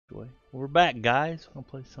We're back, guys. We're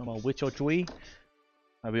gonna play some Witch Wee.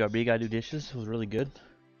 IBRB gotta do dishes. It was really good.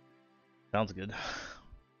 Sounds good.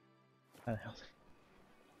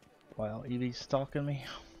 Wow, Evie's stalking me.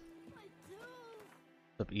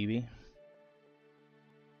 What's up, Evie?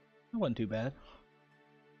 That wasn't too bad.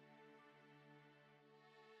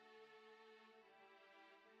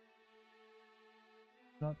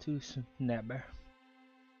 Not too snapper.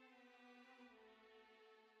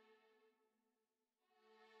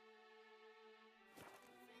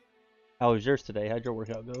 How was yours today? How'd your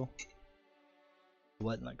workout go?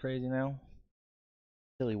 What, not crazy now?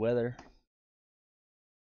 Silly weather.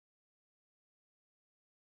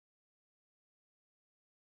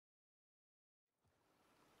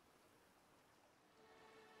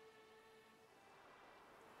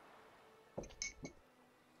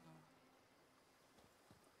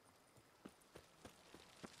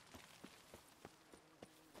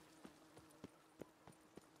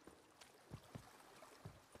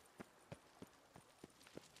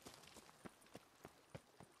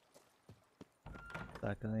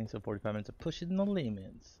 Cycling, so 45 minutes of pushing the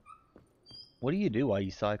limits. What do you do while you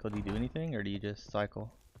cycle? Do you do anything, or do you just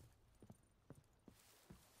cycle?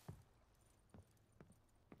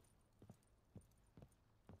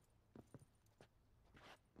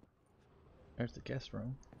 There's the guest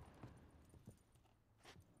room.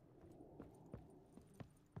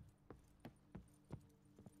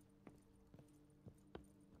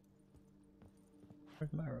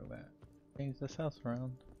 Where's my room at? Change this house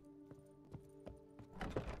around.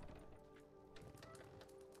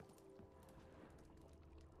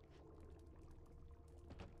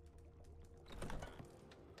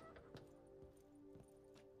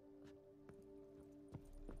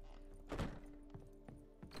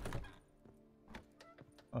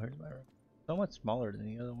 Oh, here's my room. So much smaller than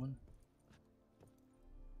the other one.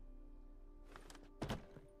 I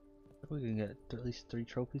think we can get at least 3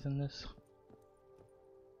 trophies in this.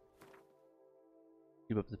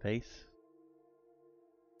 Keep up the pace.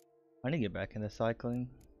 I need to get back into cycling.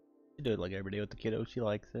 I do it like every day with the kiddo. She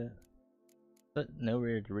likes it. But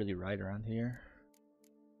nowhere to really ride around here.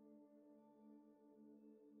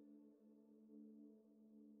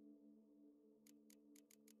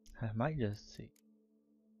 I might just see.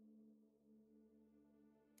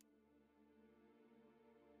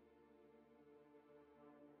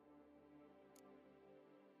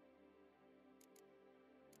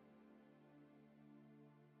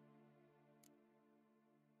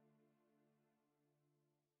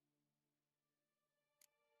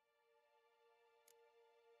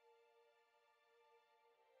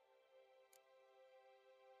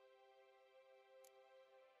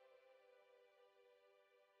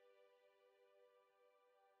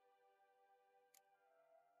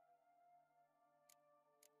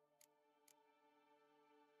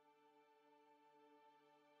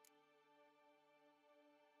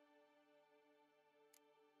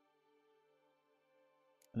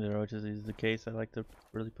 Which is the case. I like to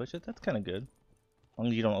really push it. That's kind of good. As long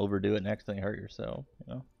as you don't overdo it and accidentally hurt yourself,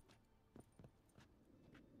 you know.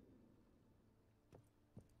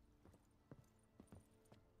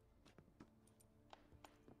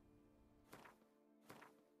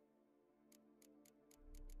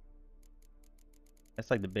 That's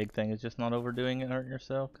like the big thing, is just not overdoing it and hurting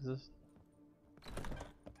yourself. Because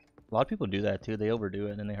a lot of people do that too. They overdo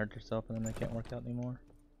it and then they hurt themselves and then they can't work out anymore.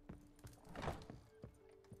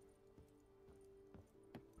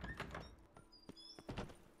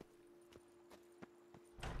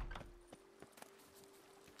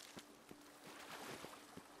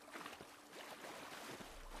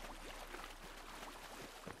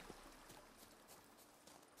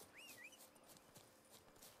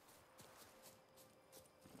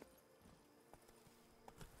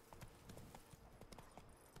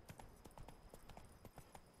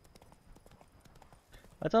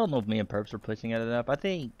 I don't know if me and Perps are pushing at it up. I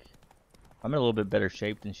think I'm in a little bit better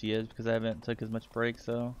shape than she is because I haven't took as much breaks,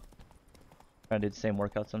 so I do the same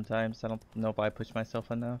workout sometimes. I don't know if I push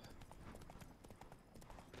myself enough.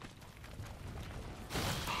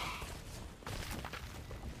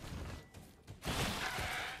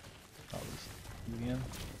 Again.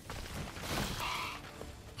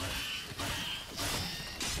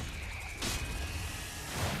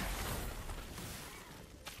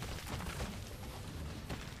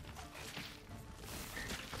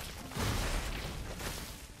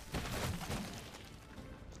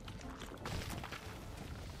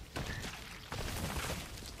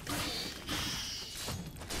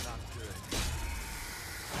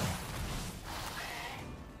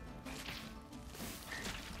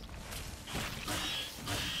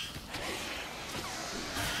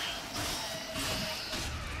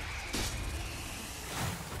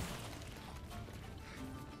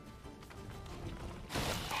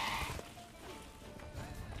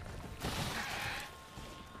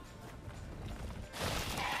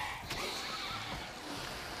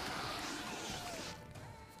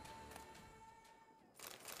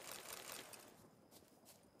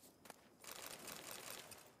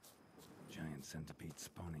 centipede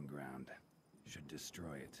spawning ground. Should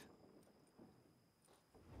destroy it.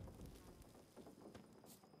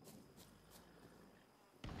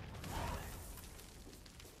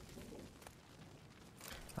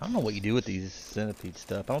 I don't know what you do with these centipede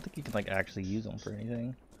stuff. I don't think you can like actually use them for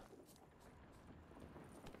anything.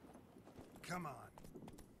 Come on.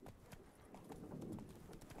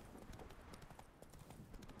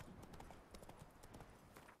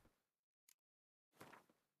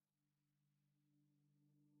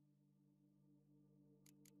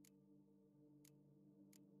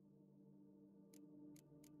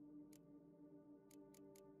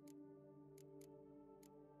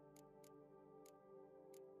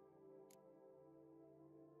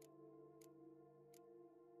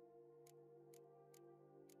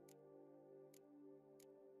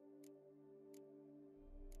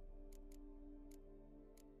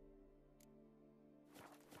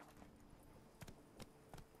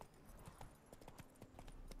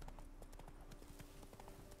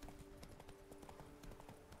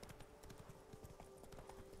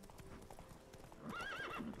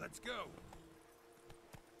 Let's go.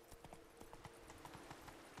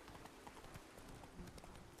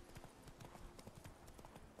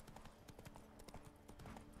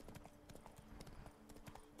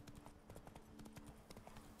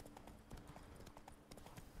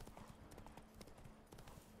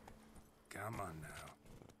 Come on now.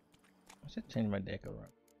 I should change my deck over.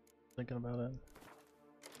 Thinking about it.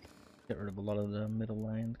 Get rid of a lot of the middle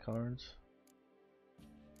land cards.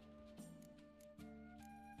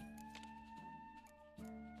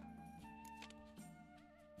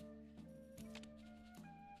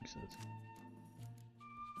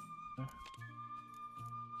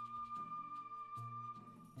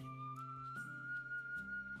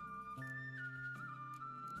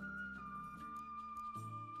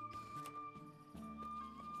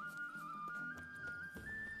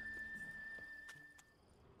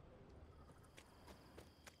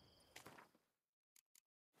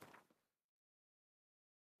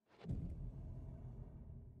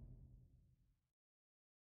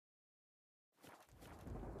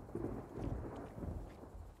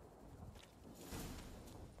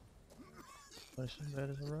 That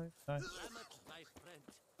is right. Nice. My friend,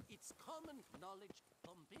 it's common knowledge.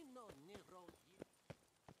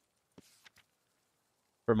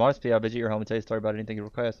 For modesty, I visit your home and tell you a story about anything you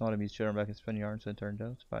request. Not amuse children back and spin yarns and turn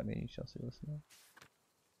jokes. By me, you shall see. Listen.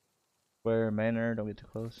 Square manner, don't get too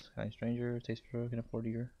close. Kind stranger, taste pro, can afford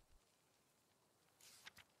your.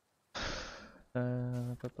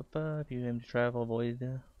 If you aim to travel, avoid.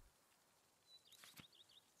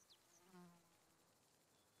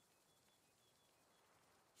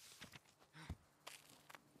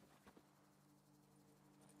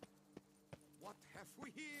 What have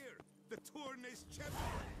we here? The Tourney's champion.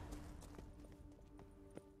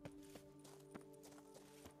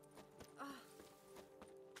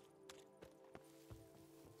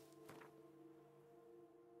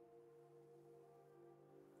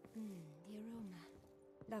 The aroma.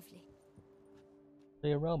 Lovely.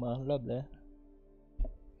 The aroma, lovely.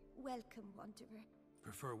 Welcome, Wanderer.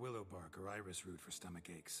 Prefer willow bark or iris root for stomach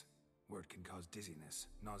aches. Wort can cause dizziness,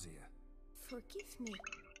 nausea. Forgive me.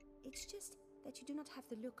 It's just that you do not have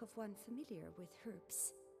the look of one familiar with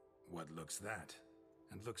herbs. What looks that?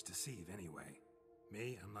 And looks deceive anyway.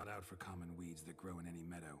 Me, I'm not out for common weeds that grow in any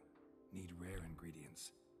meadow. Need rare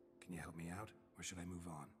ingredients. Can you help me out, or should I move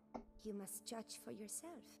on? You must judge for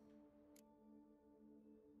yourself.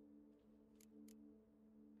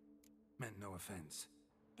 Meant no offense.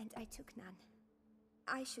 And I took none.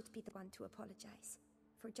 I should be the one to apologize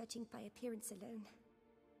for judging by appearance alone.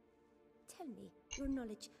 Tell me, your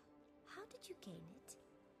knowledge, how did you gain it?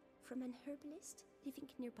 From an herbalist living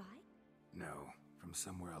nearby? No, from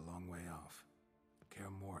somewhere a long way off. Kaer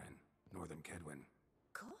Morhen, northern Kedwin.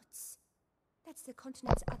 Gods! That's the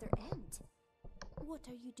continent's other end. What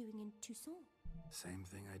are you doing in Toussaint? Same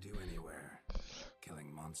thing I do anywhere.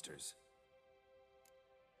 Killing monsters.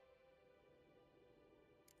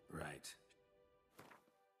 Right.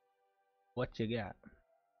 What you got?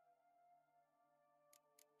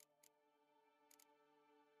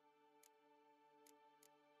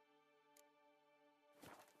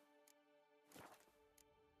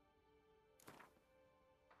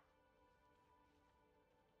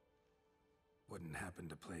 Wouldn't happen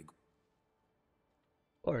to play. Of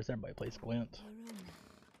course, everybody plays Gwent. The aroma.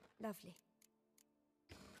 Lovely.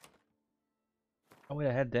 Oh wait,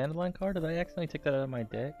 I had Dandelion card? Did I accidentally take that out of my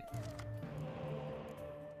deck?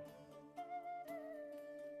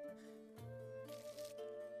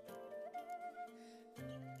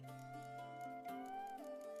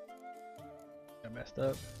 I messed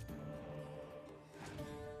up.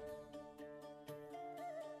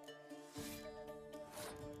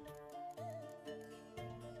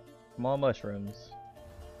 Small mushrooms.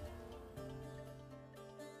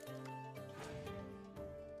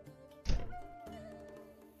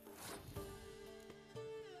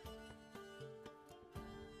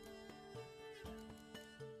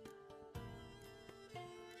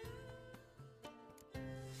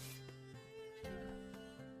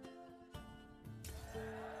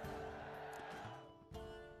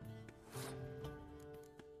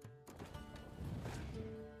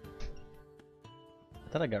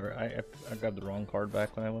 I thought I grabbed the wrong card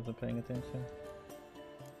back when I wasn't paying attention.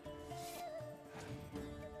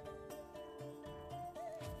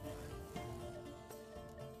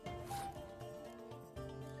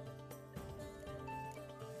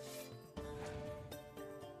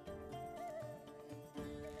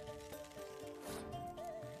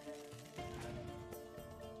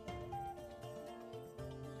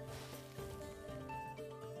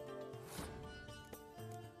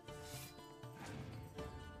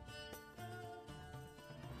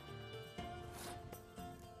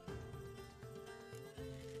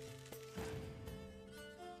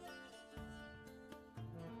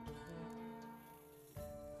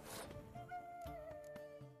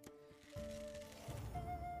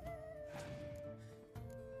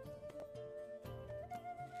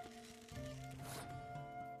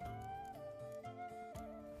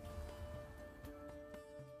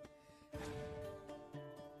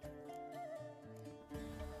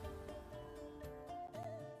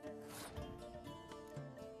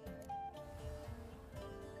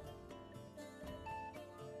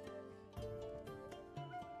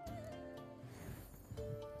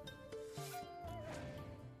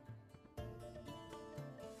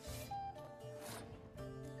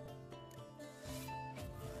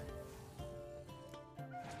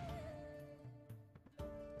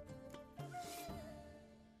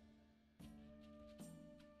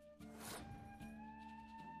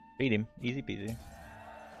 Beat him, easy peasy.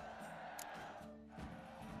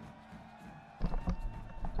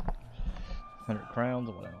 £100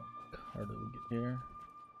 or what else? How did we get here?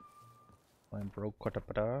 I'm broke. Can't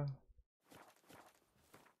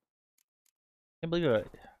believe it.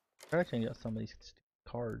 I gotta change out some of these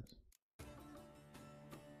cards.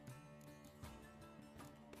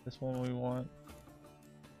 This one we want.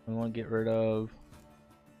 We want to get rid of.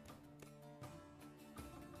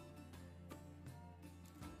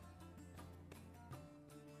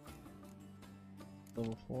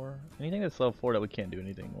 Level 4. Anything that's level 4 that we can't do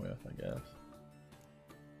anything with, I guess.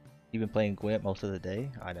 You've been playing Gwent most of the day?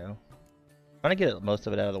 I know. Trying to get most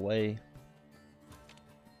of it out of the way.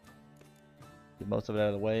 Get most of it out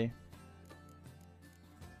of the way.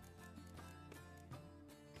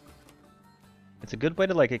 It's a good way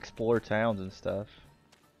to like explore towns and stuff.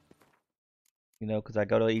 You know, because I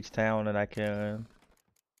go to each town and I can...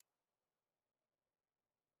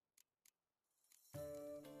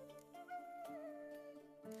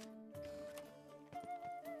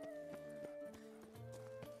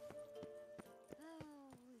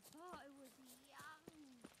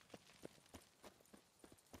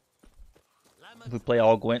 If we play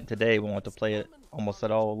all Gwent today, we want to play it almost at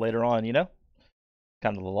all later on, you know?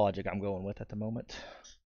 Kind of the logic I'm going with at the moment.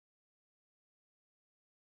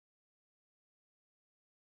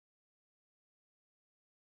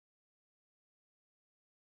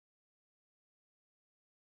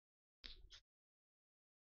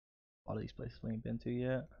 A lot of these places we ain't been to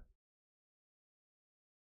yet.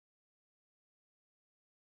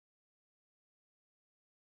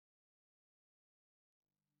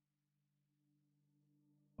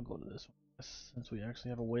 I'll go to this one since we actually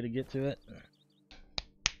have a way to get to it.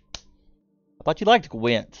 I thought you liked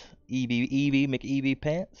Gwent. EB, McEB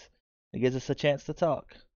Pants. It gives us a chance to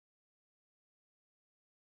talk.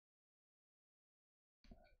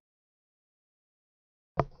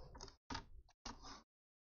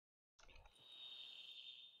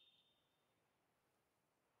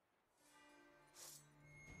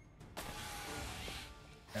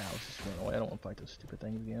 Now let's just run away. I don't want to fight those stupid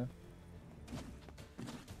things again.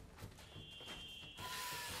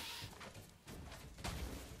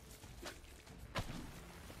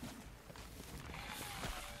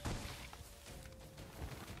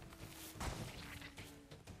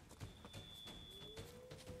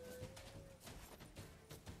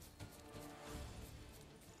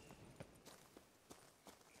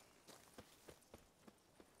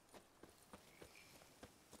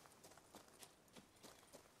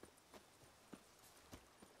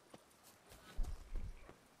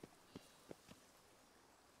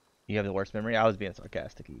 You have the worst memory? I was being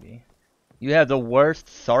sarcastic, Evie. You have the worst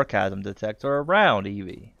sarcasm detector around,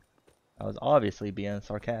 Evie. I was obviously being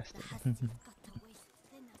sarcastic.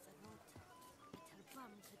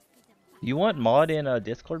 You want mod in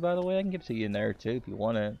Discord, by the way? I can give it to you in there too if you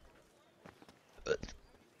want it.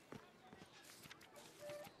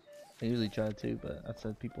 I usually try to, but I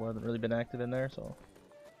said people haven't really been active in there, so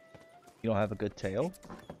you don't have a good tail.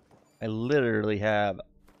 I literally have.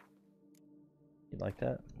 You like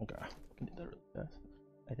that? Okay, I can do that really fast.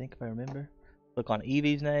 I think if I remember, look on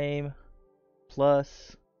Evie's name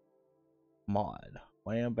plus mod.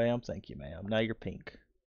 Wham bam, thank you, ma'am. Now you're pink.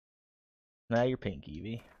 Now you're pink,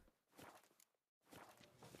 Evie.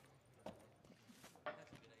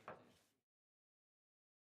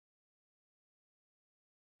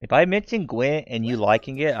 If I mention Gwent and you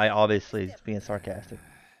liking it, I obviously is being sarcastic.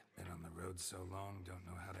 Been on the road so long, don't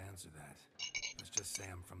know how to answer that. Let's just say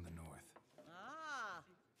I'm from the north. Ah,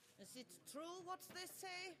 is it true what they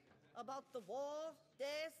say about the war,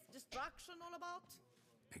 death, destruction all about?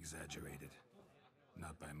 Exaggerated.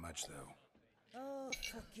 Not by much, though. Oh,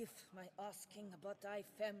 forgive my asking, but I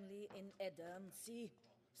family in Edern, see?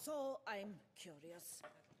 So I'm curious.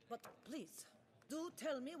 But please, do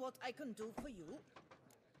tell me what I can do for you.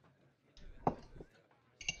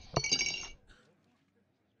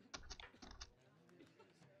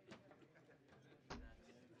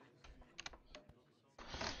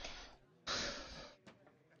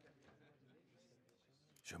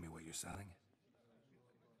 Show me what you're selling.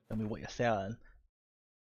 Tell me what you're selling.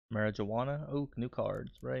 Marijuana? Oh, new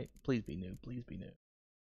cards, right? Please be new, please be new.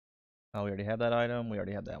 Oh, we already have that item. We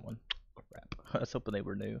already have that one. Crap. I was hoping they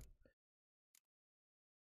were new.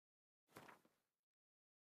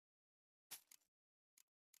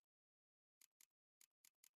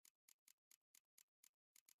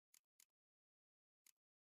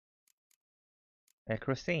 A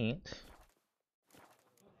croissant.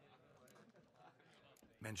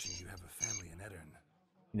 Mentioned you have a family in Eddern.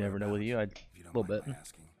 You never know with you. I If you don't little mind bit. my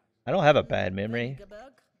asking. I don't have a bad memory.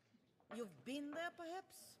 Vengerberg? You've been there,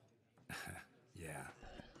 perhaps? Yeah,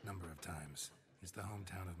 number of times. It's the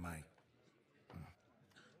hometown of my...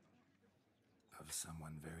 of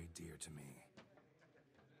someone very dear to me.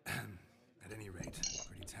 At any rate,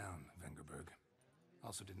 pretty town, Vengerberg.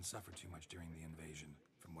 Also didn't suffer too much during the invasion,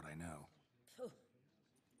 from what I know. Phew.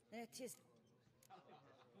 That is...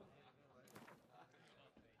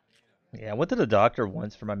 Yeah, I went to the doctor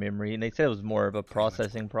once for my memory, and they said it was more of a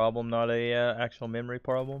processing problem, not a actual memory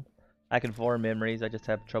problem. I can form memories, I just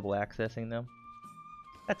have trouble accessing them.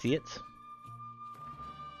 That's it.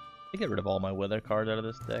 I get rid of all my weather cards out of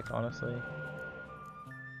this deck, honestly.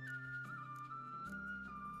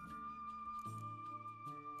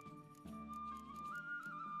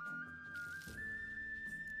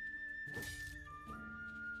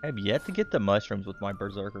 I have yet to get the mushrooms with my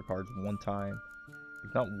Berserker cards one time.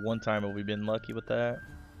 Like, not one time have we been lucky with that.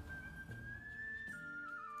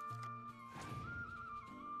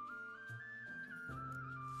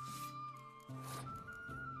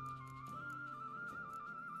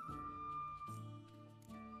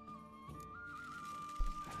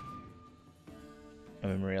 My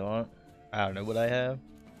memory a lot. I don't know what I have.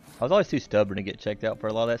 I was always too stubborn to get checked out for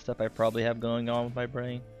a lot of that stuff I probably have going on with my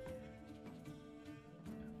brain.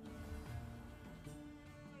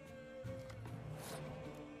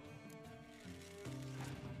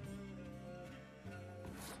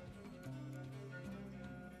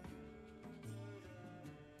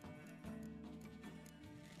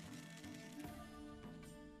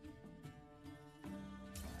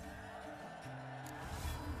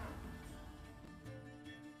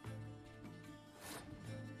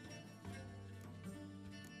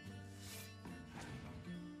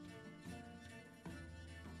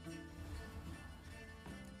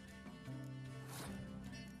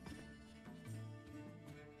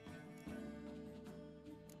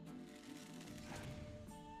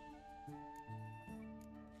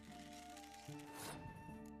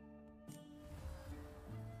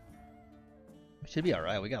 Should be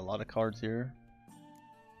alright, we got a lot of cards here.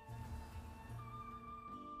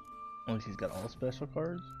 At least he's got all special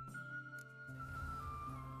cards.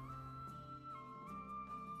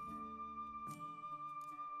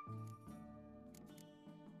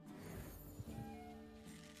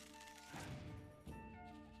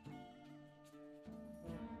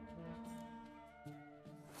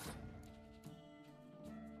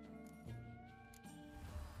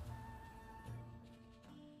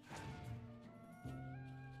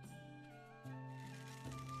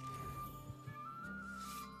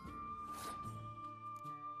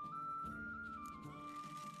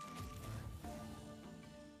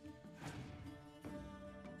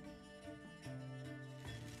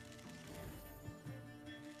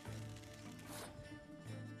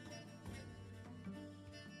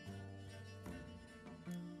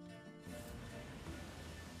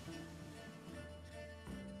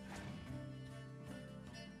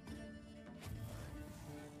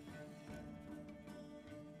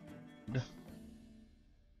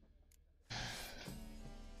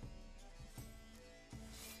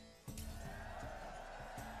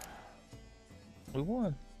 We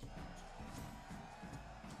won.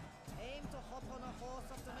 Aim to hop on a horse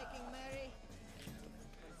after making merry.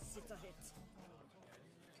 Sit a hit.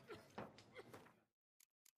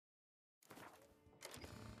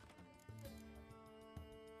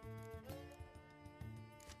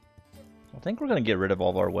 I think we're gonna get rid of all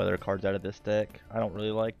of our weather cards out of this deck. I don't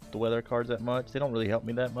really like the weather cards that much. They don't really help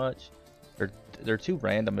me that much. They're too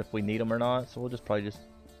random if we need them or not. So we'll just probably just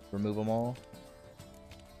remove them all.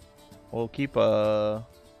 We'll keep a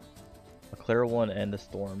clear one and the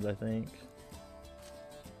storms, I think.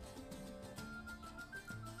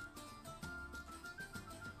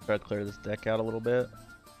 Try to clear this deck out a little bit.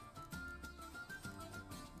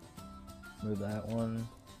 Move that one.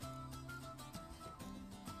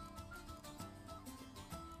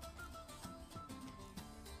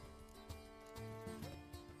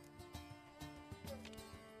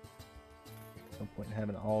 No point in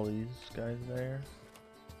having all these guys there.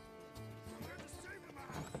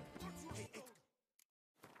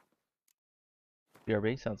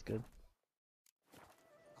 BRB sounds good.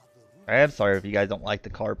 I am sorry if you guys don't like the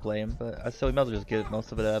card playing, but I still we might as well just get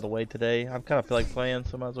most of it out of the way today. I kind of feel like playing,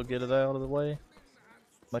 so I might as well get it out of the way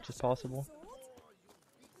as much as possible.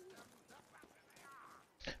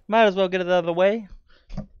 Might as well get it out of the way.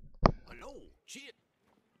 Hello, shit.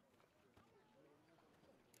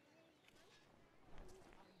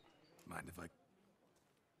 Mind if I...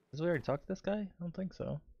 Did we already talk to this guy? I don't think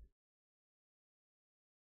so.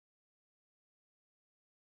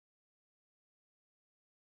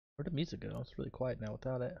 Where'd the music go? It's really quiet now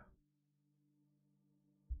without it.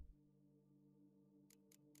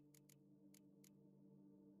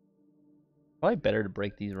 Probably better to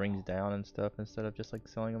break these rings down and stuff instead of just like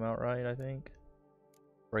selling them outright, I think.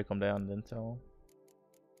 Break them down and then sell them.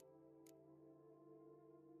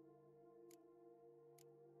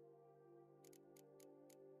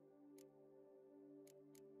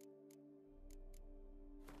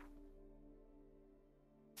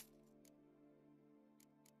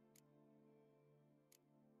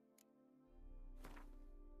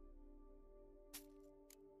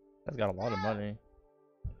 That's got a lot of money.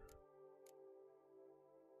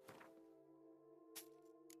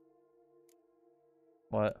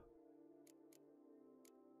 What?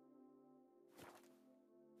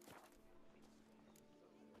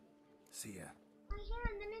 See ya.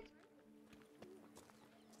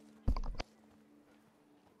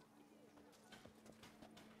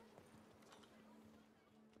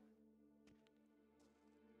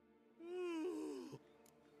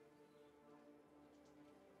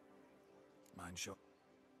 Mind show.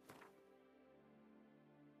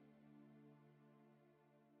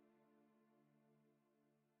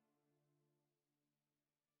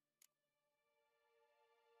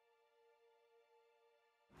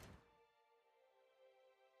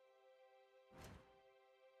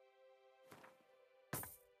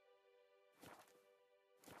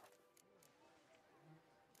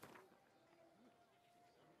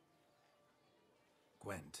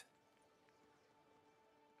 Gwent.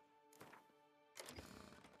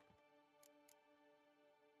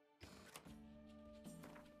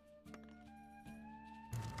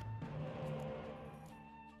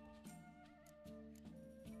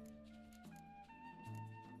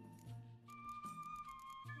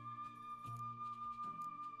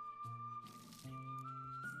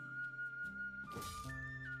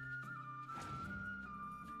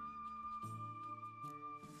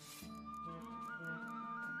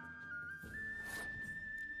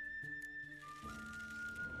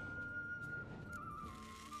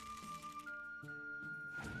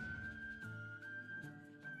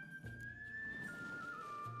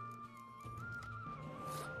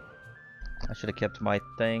 I should have kept my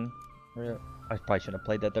thing. I probably shouldn't have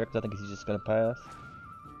played that there because I think he's just gonna pass.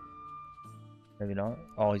 Maybe not.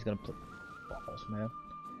 Oh, he's gonna play balls, man.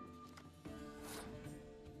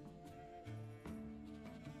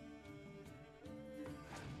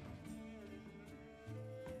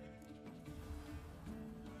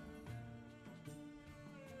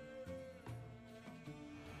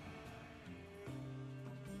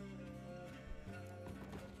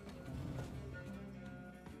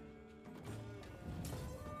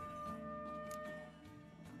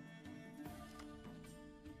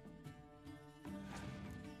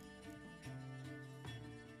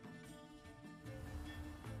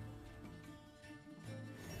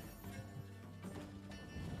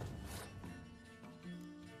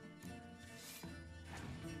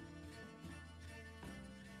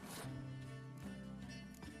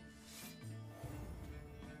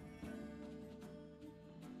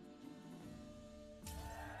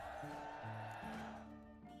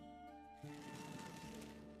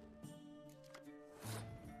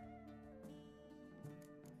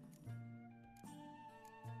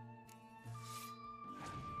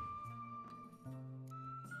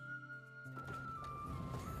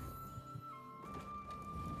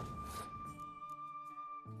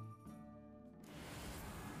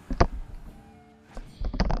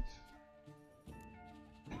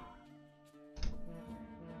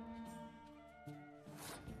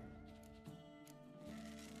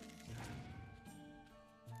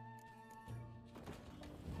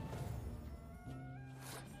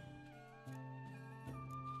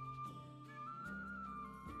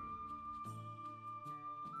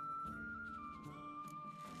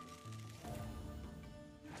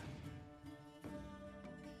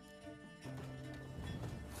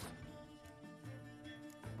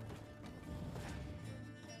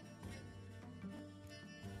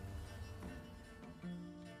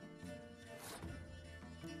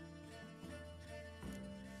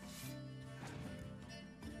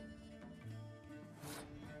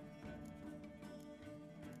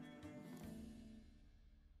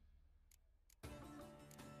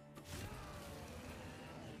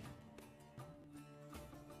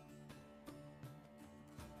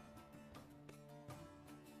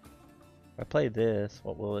 I play this,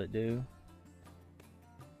 what will it do?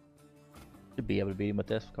 Should be able to beat him with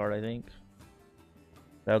this card, I think.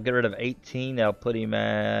 That'll get rid of 18. That'll put him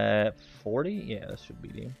at 40. Yeah, that should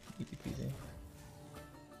beat him. Easy peasy.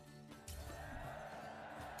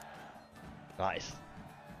 Nice.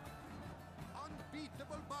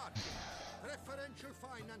 Unbeatable bargain. Preferential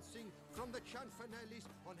financing from the Chanfanellis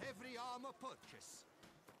on every armor purchase.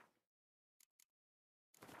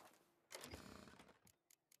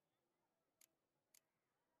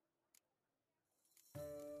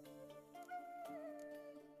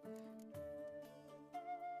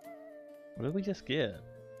 What did we just get?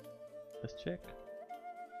 This chick?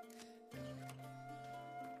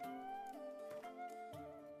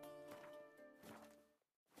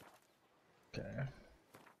 Okay.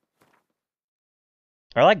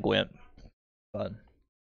 I like Gwent, but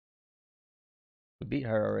we beat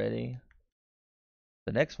her already.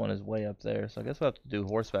 The next one is way up there, so I guess we'll have to do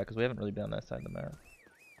horseback because we haven't really been on that side of the map.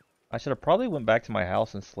 I should have probably went back to my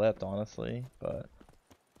house and slept, honestly, but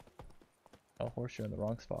oh, horse, you're in the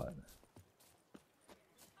wrong spot.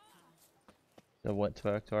 I went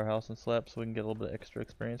back to our house and slept so we can get a little bit extra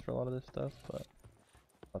experience for a lot of this stuff, but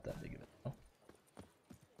not that big of a deal.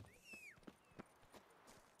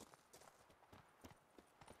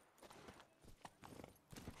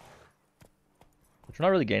 Which we're not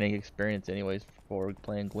really gaining experience anyways for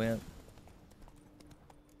playing Gwent.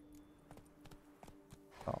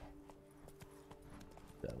 Oh.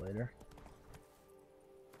 Do that later.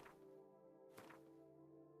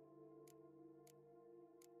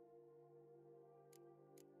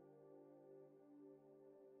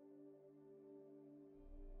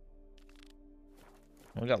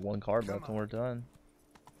 We got one card left and we're done.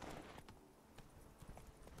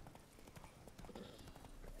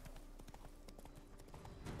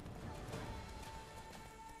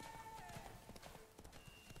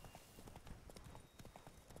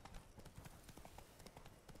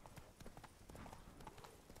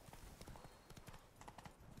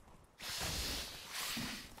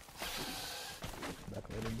 Back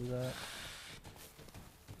away and do that.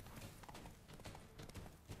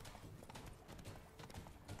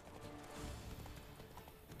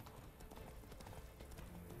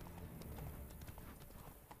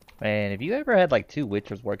 Man, if you ever had like two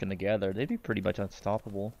Witchers working together, they'd be pretty much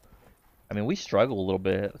unstoppable. I mean, we struggle a little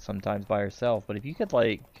bit sometimes by ourselves, but if you could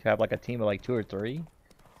like have like a team of like 2 or 3,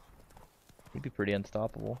 you'd be pretty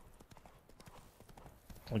unstoppable.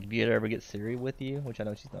 Like if you ever get Ciri with you, which I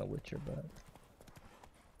know she's not a Witcher, but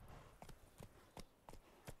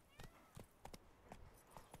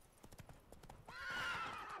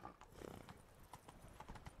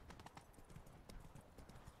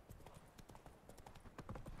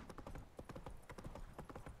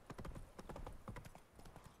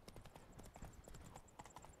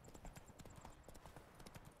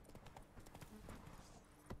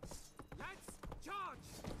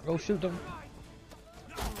oh shoot, don't.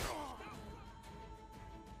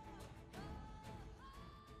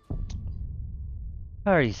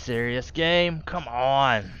 Are you serious, game? Come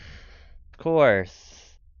on. Of course.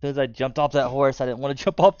 As soon as I jumped off that horse, I didn't want to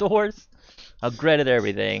jump off the horse. I regretted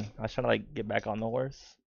everything. I was trying to like get back on the horse.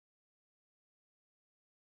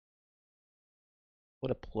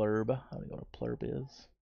 What a plurb. I don't know what a plurb is.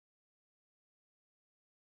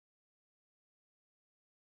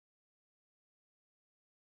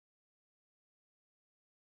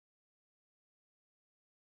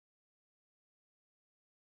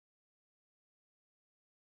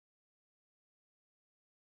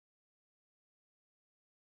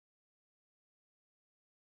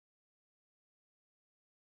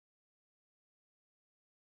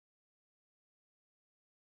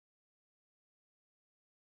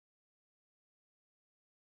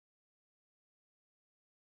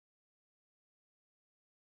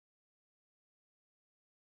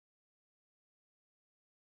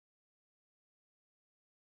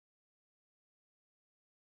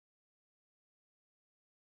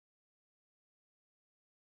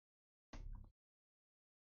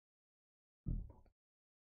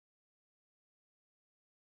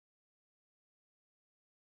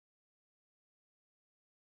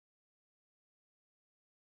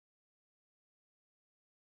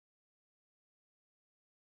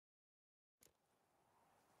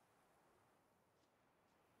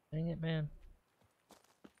 Dang it, man.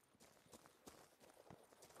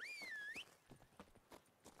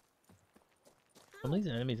 Some of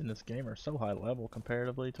these enemies in this game are so high level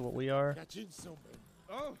comparatively to what we are.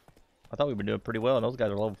 I thought we were doing pretty well, and those guys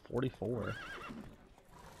are level 44.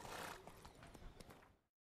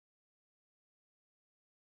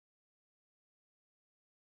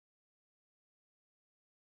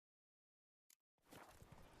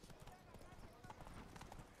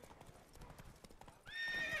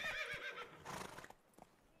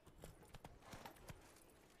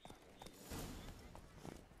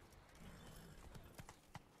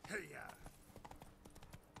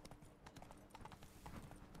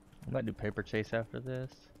 Might do paper chase after this.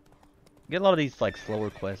 Get a lot of these like slower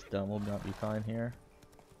quests done. We'll not be fine here.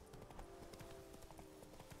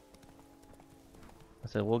 I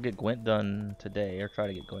said we'll get Gwent done today, or try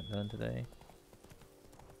to get Gwent done today.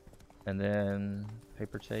 And then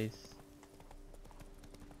paper chase.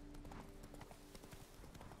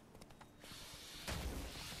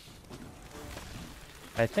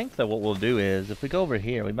 I think that what we'll do is, if we go over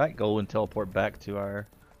here, we might go and teleport back to our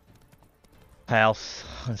house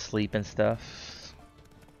and sleep and stuff.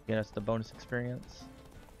 Get us the bonus experience.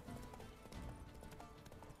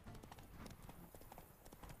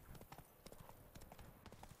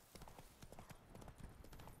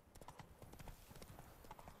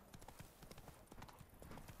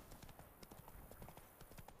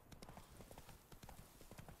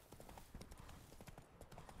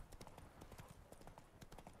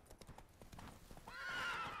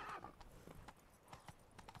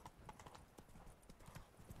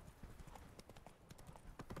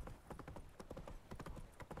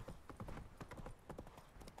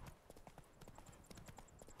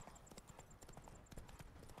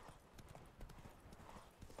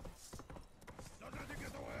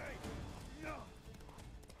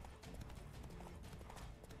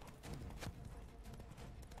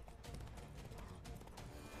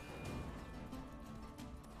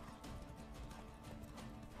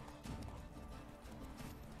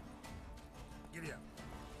 Giddy up.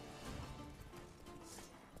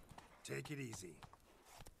 Take it easy.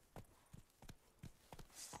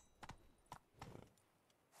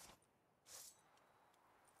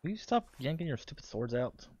 Will you stop yanking your stupid swords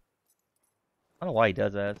out? I don't know why he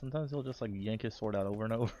does that. Sometimes he'll just like yank his sword out over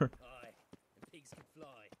and over. Aye, and pigs can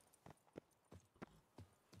fly.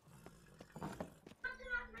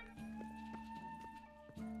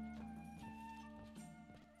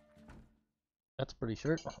 That's pretty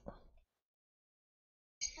shirt. I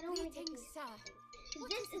don't want to Greetings, sir.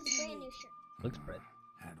 this is a brand new shirt. Looks bread.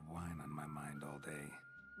 Had wine on my mind all day.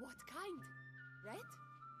 What kind? Red?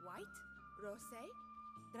 White? Rosé?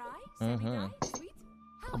 Dry? Mhm. Semi-dry? Sweet?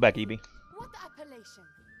 How Go back, about- EB. What appellation?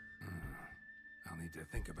 I'll need to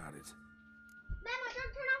think about it. Mama,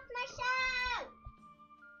 don't turn off my show!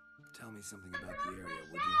 Tell me something about the area,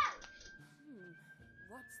 would you?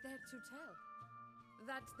 What's there to tell?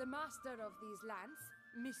 That the master of these lands,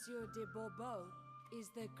 Monsieur de Bourbeau, is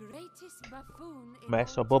the greatest buffoon in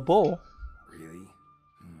Master all Bobo. Really?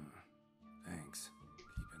 Thanks. Keep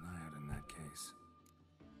an eye out in that case.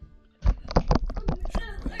 Show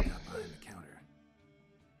me what I got behind the counter.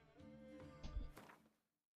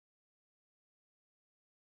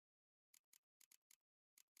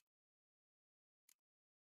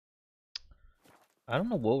 I don't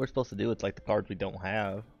know what we're supposed to do with like the cards we don't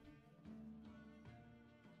have.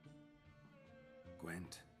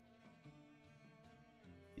 Gwent.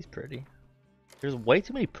 He's pretty. There's way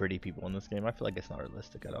too many pretty people in this game. I feel like it's not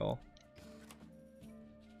realistic at all.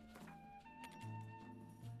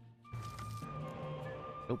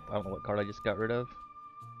 Nope, I don't know what card I just got rid of.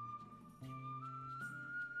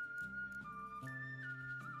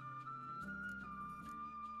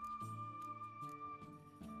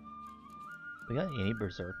 We got any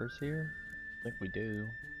berserkers here? I think we do.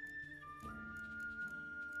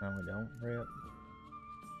 No, we don't. Rip.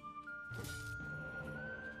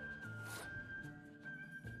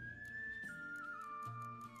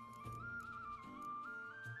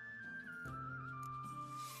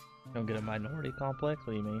 Don't get a minority complex?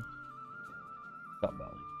 What do you mean? Thought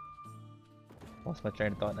about it. Lost my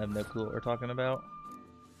train of thought and have no clue what we're talking about.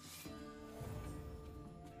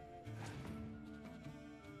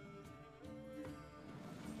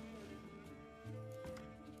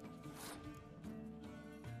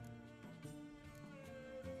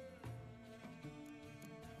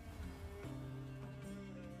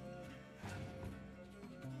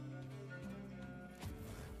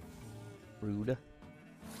 Rude.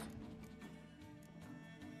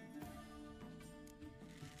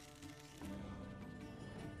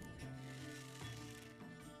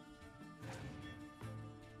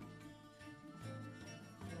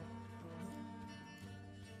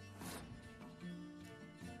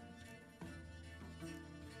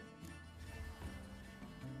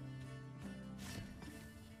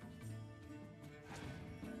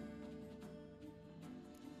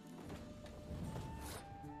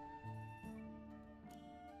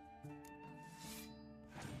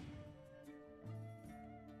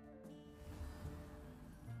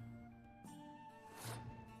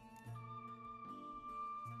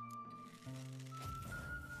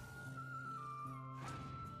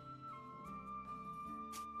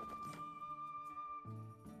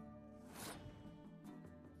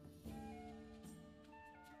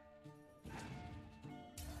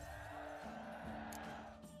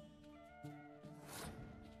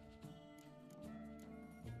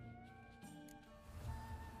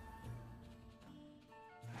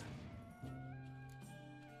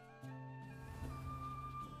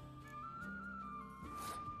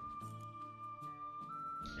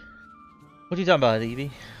 What you talking about,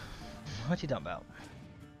 Evie? What you talking about?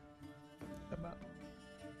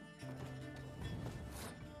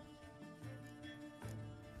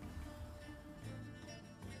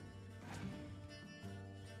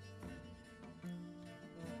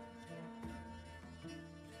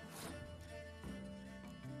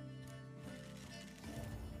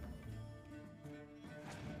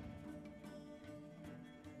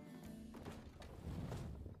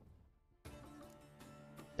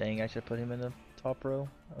 Dang, I should put him in the top row.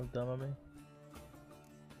 That was dumb of me.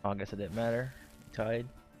 Oh, I guess it didn't matter. Tied.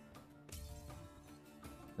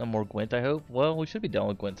 No more Gwent, I hope. Well, we should be done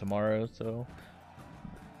with Gwent tomorrow, so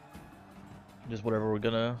just whatever we're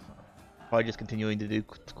gonna. Probably just continuing to do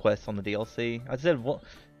quests on the DLC. I said, well,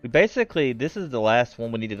 we basically, this is the last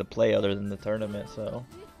one we needed to play other than the tournament, so.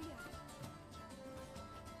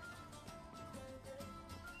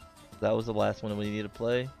 That was the last one we needed to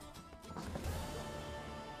play.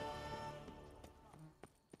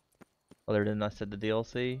 Other than I said the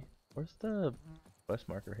DLC. Where's the quest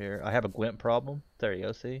marker here? I have a Gwent problem. There you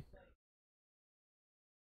go, see?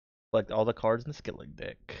 Collect all the cards in the Skellige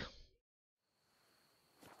deck.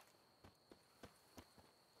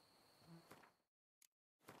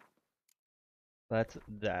 That's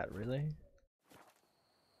that, really?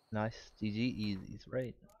 Nice. GG easies,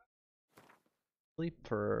 right? Sleep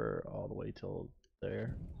for all the way till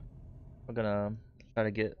there. I'm gonna try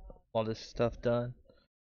to get all this stuff done.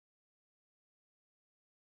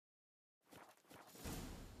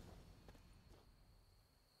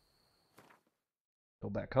 Go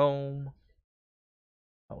back home.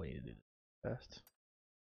 Oh, we need to do this fast.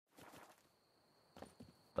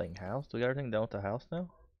 Playing house. Do we got everything done with the house now?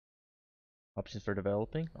 Options for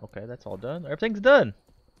developing. Okay, that's all done. Everything's done.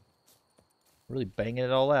 Really banging it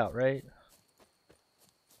all out, right?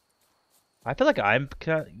 I feel like I'm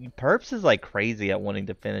Perps is like crazy at wanting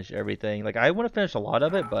to finish everything. Like I want to finish a lot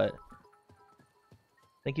of it, but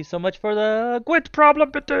thank you so much for the Gwent problem,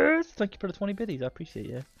 bitters. Thank you for the 20 biddies. I appreciate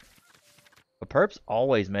you. But Perps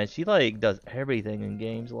always, man, she like does everything in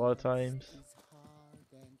games a lot of times.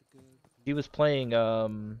 She was playing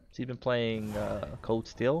she's been playing Cold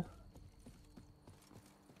Steel.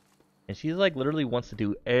 And she's like literally wants to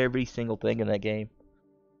do every single thing in that game.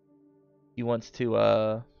 She wants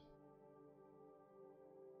to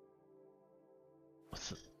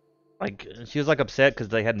like she was like upset because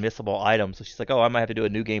they had missable items, so she's like, "Oh, I might have to do a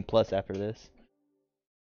new game plus after this."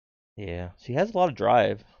 Yeah, she has a lot of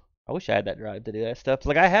drive. I wish I had that drive to do that stuff.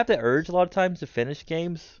 Like I have the urge a lot of times to finish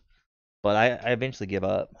games, but I eventually give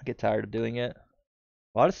up. I get tired of doing it.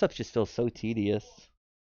 A lot of stuff just feels so tedious.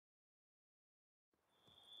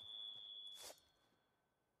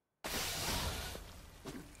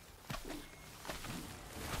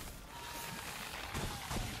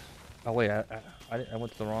 Oh wait, I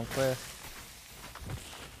went to the wrong quest.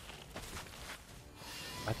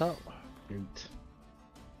 I thought, shoot.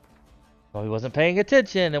 Oh, he wasn't paying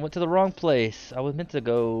attention. I went to the wrong place. I was meant to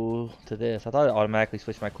go to this. I thought it automatically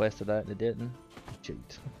switched my quest to that, and it didn't.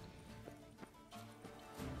 Shoot.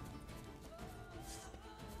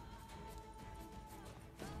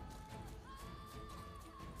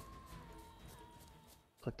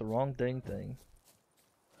 Click the wrong thing.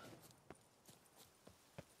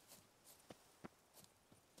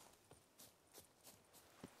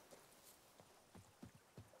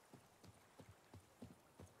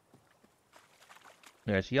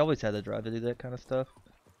 Yeah, she always had the drive to do that kind of stuff.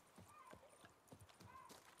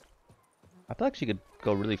 I feel like she could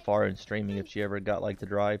go really far in streaming if she ever got like the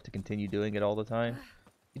drive to continue doing it all the time.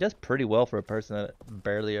 She does pretty well for a person that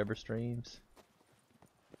barely ever streams.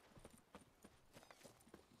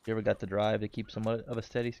 You ever got the drive to keep somewhat of a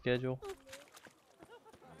steady schedule?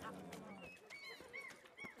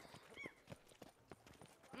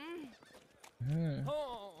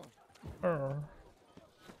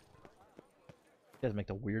 You guys make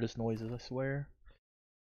the weirdest noises, I swear.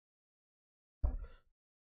 I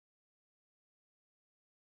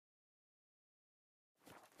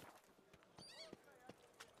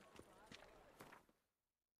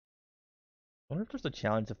wonder if there's a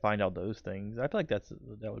challenge to find out those things. I feel like that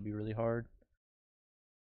would be really hard.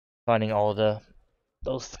 Finding all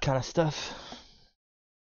those kind of stuff.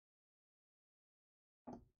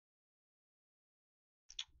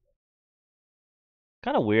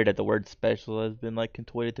 Kind of weird that the word special has been like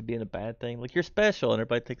contorted to being a bad thing. Like you're special, and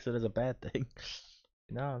everybody takes it as a bad thing.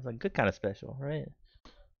 No, it's like good kind of special, right?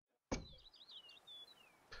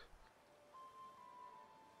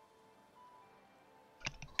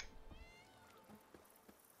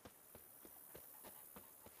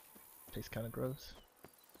 Tastes kind of gross.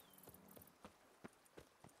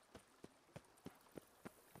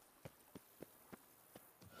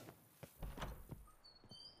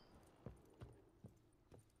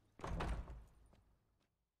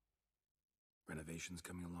 renovations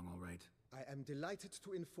coming along all right? I am delighted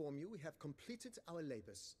to inform you we have completed our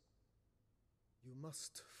labors. You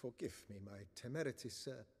must forgive me my temerity,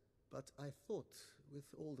 sir, but I thought with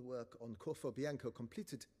all the work on Corfo Bianco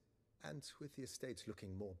completed, and with the estate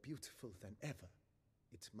looking more beautiful than ever,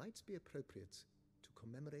 it might be appropriate to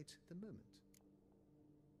commemorate the moment.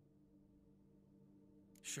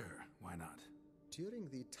 Sure, why not? During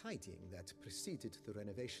the tidying that preceded the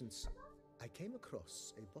renovations, I came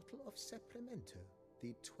across a bottle of Sapramento,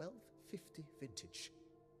 the 1250 vintage.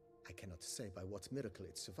 I cannot say by what miracle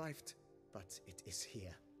it survived, but it is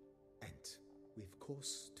here. And we've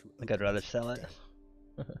cause to I think I'd rather sell it.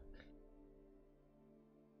 today.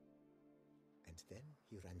 And then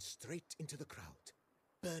he ran straight into the crowd,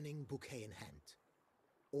 burning bouquet in hand.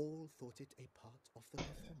 All thought it a part of the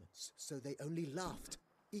performance, so they only laughed,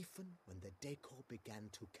 even when the decor began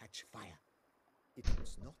to catch fire. It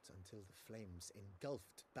was not until the flames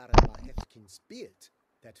engulfed Baron Mahefkin's beard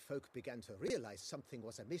that folk began to realize something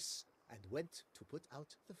was amiss and went to put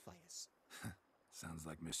out the fires. Sounds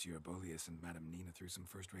like Monsieur Bolius and Madame Nina threw some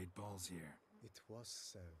first-rate balls here. It was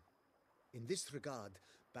so. In this regard,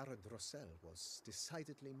 Baron Rossel was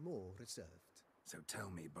decidedly more reserved. So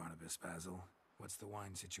tell me, Barnabas Basil, what's the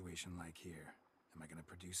wine situation like here? Am I going to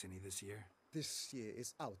produce any this year? This year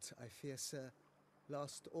is out, I fear, sir.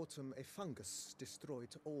 Last autumn, a fungus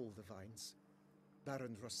destroyed all the vines.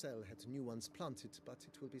 Baron Rossel had new ones planted, but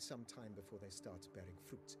it will be some time before they start bearing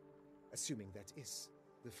fruit. Assuming that is,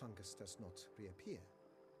 the fungus does not reappear.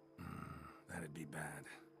 That'd be bad.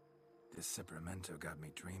 This Sapramento got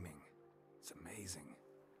me dreaming. It's amazing.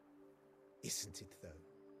 Isn't it,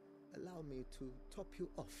 though? Allow me to top you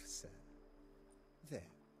off, sir. There.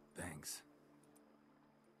 Thanks.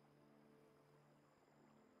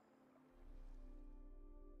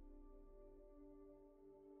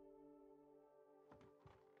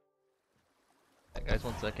 Hey guys,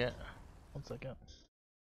 1 second. 1 second.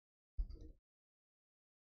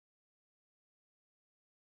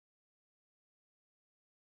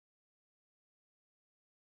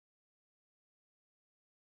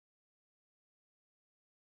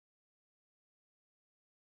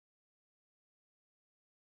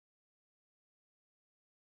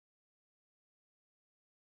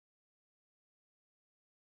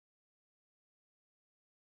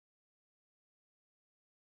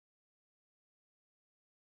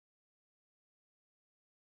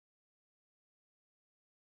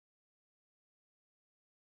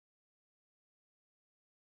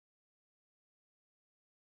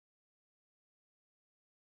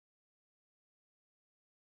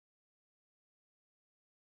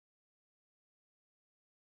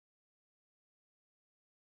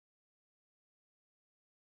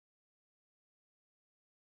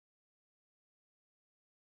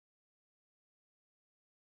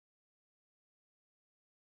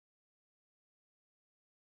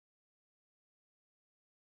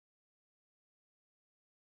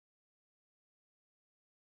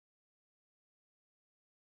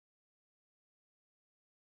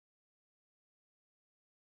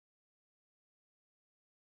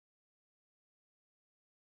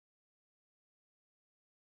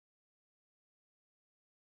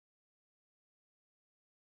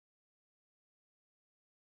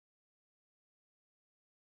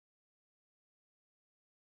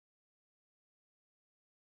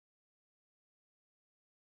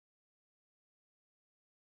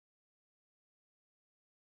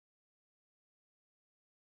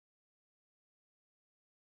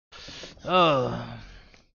 Oh.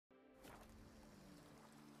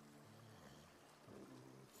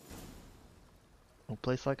 No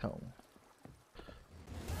place like home.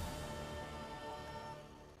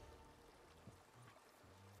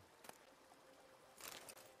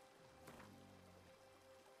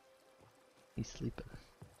 He's sleeping.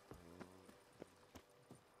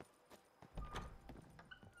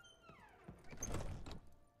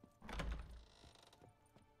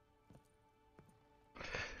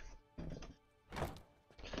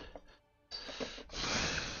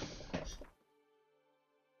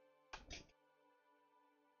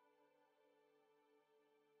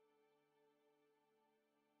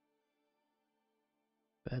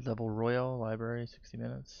 Bed level royal library 60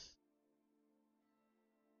 minutes.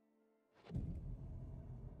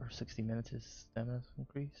 Or 60 minutes is stamina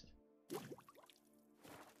increased.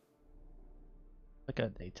 Look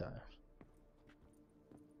at daytime.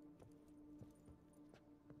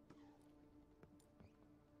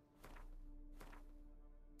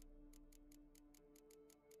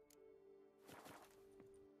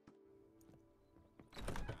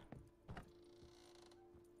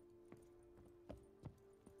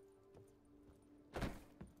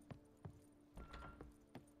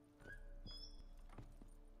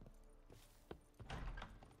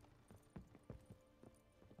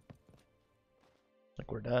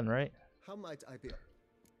 we're done, right? How might I be?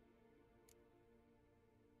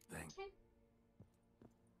 Thanks.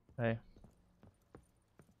 Hey.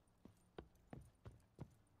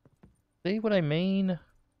 See what I mean?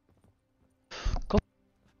 Go.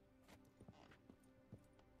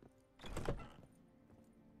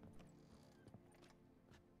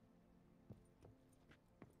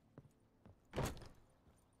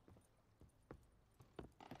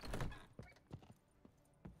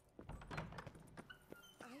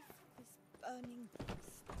 Burning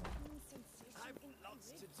sensation. I've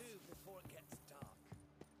lots to do before it gets dark.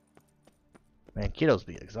 Man, kiddos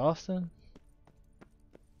be exhausting.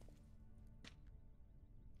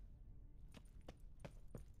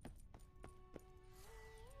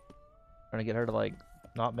 Trying to get her to like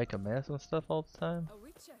not make a mess and stuff all the time. A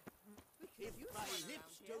witcher. If my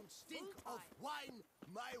lips don't stink of wine,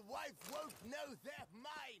 my wife won't know they're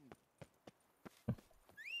mine.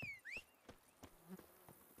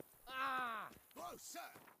 Ah! Oh, sir!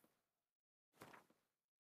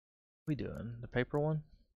 What we doing? The paper one?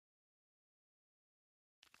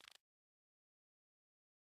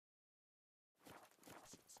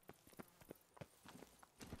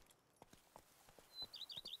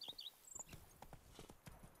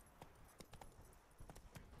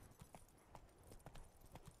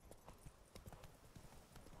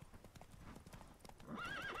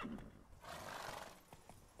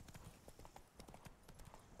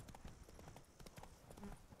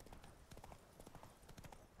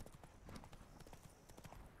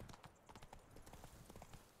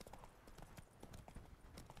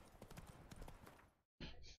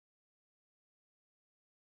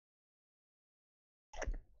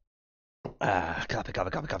 Ah, coffee.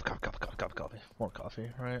 More coffee,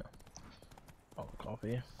 right? Oh,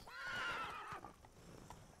 coffee.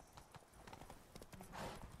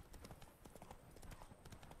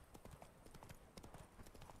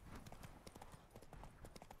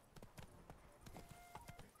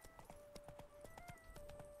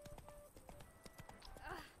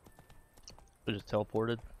 We just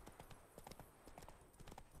teleported.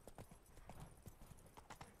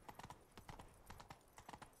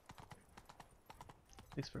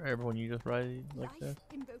 Thanks for everyone you just ride like this.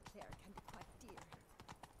 Life in Beauclair can be quite dear.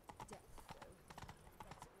 Death,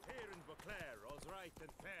 though. Here in Beauclair, all's right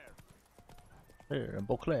and fair. Here in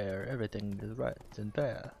Beauclair, everything is right and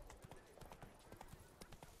fair.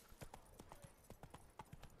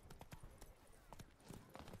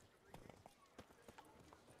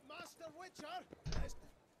 Master Witcher!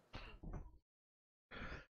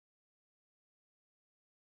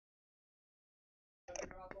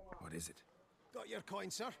 What is it? Got your coin,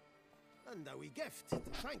 sir. And a wee gift to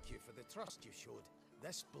thank you for the trust you showed.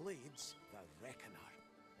 This blade's the Reckoner.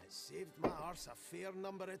 It saved my arse a fair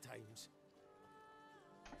number of times.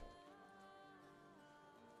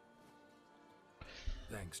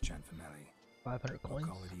 Thanks, Chanfanelli. 500 I'll coins.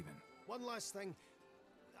 call it even. One last thing.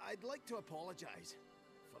 I'd like to apologize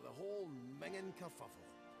for the whole mingin' kerfuffle.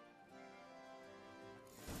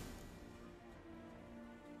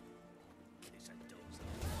 It's a dozer.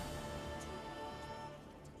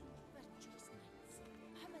 Virtuous knights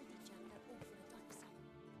pummeled each other over the dark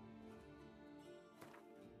side.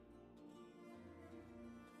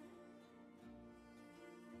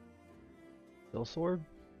 Steel sword.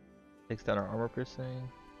 Takes down our armor piercing.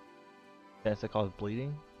 Chance to cause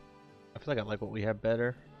bleeding. I feel like I like what we have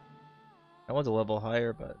better. That one's a level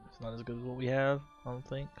higher, but it's not as good as what we have, I don't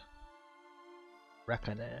think.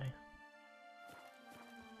 Reckoner.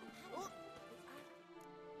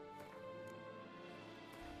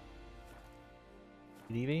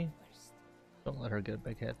 Evie? Don't let her get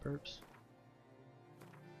big head burps.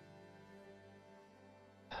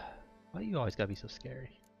 Why you always gotta be so scary?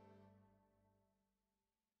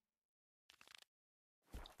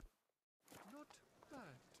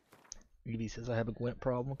 Evie says I have a Gwent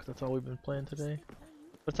problem because that's all we've been playing today.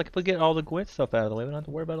 But it's like if we get all the Gwent stuff out of the way, we don't have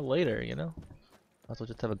to worry about it later, you know? Might as well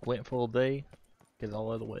just have a Gwent full day, get it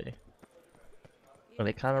all out of the way. But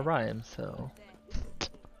it kind of rhymes, so.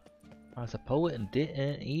 I was a poet and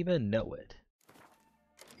didn't even know it.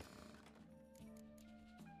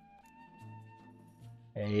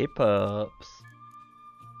 Hey pups.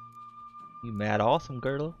 You mad awesome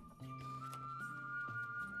girl.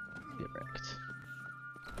 Get wrecked.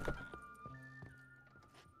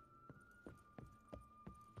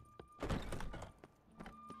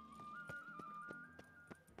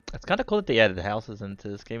 It's kind of cool that they added houses into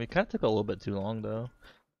this game. It kind of took a little bit too long though.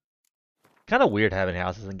 Kind of weird having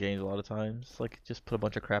houses in games a lot of times. Like just put a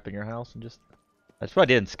bunch of crap in your house and just. That's what I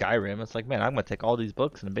did in Skyrim. It's like, man, I'm gonna take all these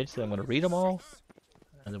books and eventually I'm gonna read them all,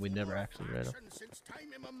 and then we never actually read them. Since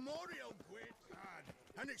time immemorial, great lad.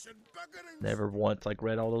 and it's in bigger and Never once like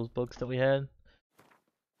read all those books that we had.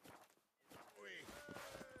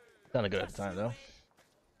 Sounded good at the time though.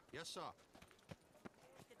 Yes, sir.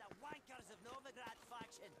 The wankers of Novigrad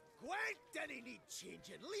faction. Gwent didn't need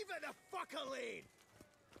changing. Leave it the fuck alone.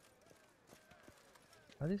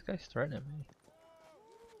 Why are these guys threatening me?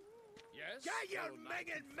 Yes. Get your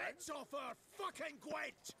minging mitts off our fucking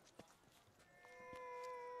Gwent.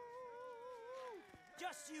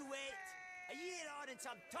 Just you wait. A year on and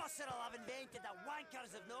some tosser will have invented the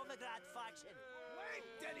wankers of Novigrad faction. Gwent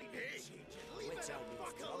didn't need changing. Leave Which it I'll the be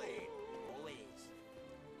fuck trouble. alone. Always.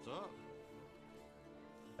 Sir.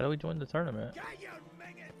 How do we join the tournament? Get your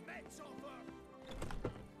minging mitts off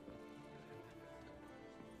our...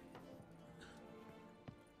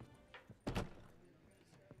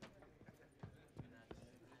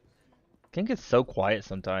 Can get so quiet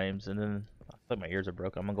sometimes, and then I feel like my ears are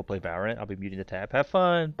broken. I'm gonna go play Valorant. I'll be muting the tab. Have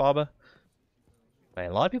fun, Baba. Man,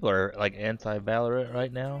 a lot of people are like anti-Valorant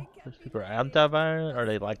right now. There's people are anti-Valorant, or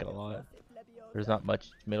they like it a lot. There's not much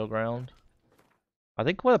middle ground. I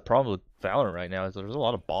think one of the problems with Valorant right now is there's a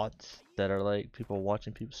lot of bots that are like people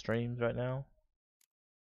watching people's streams right now.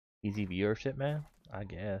 Easy viewership, man. I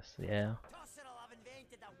guess, yeah. Tosser will have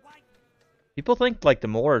invented the wank. People think like the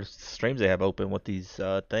more streams they have open with these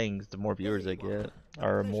things, the more viewers they get,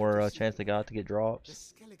 or more chance they got to get The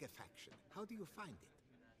drops. Skellige faction. How do you find it?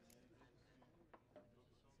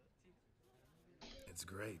 It's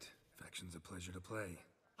great. Faction's a pleasure to play.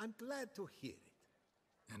 I'm glad to hear it.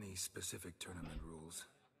 Any specific tournament rules?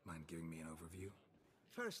 Mind giving me an overview?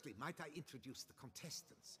 Firstly, might I introduce the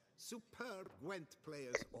contestants? Superb Gwent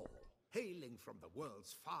players all, hailing from the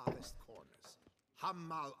world's farthest corners.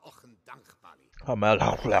 Hammal Ochen Dankbali,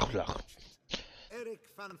 Eric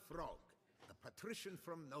van Frog, a patrician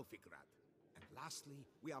from Novigrad. And lastly,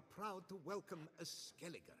 we are proud to welcome a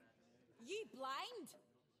Skellige. Ye blind?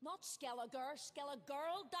 Not Skellige, Skellige,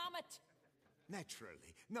 damn it!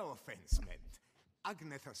 Naturally, no offense meant.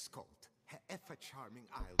 Agnetha Skolt, her ever-charming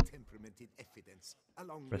Isle temperamented evidence,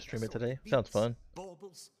 along Gonna with stream it assorted today? Sounds beats, fun.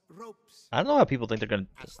 baubles, ropes. I don't know how people think they're gonna.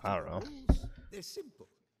 As to I don't the know. rules, they're simple.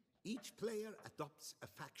 Each player adopts a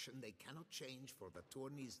faction they cannot change for the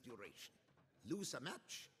tourney's duration. Lose a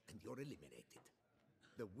match, and you're eliminated.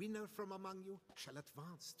 The winner from among you shall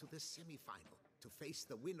advance to the semi-final to face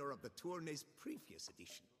the winner of the tourney's previous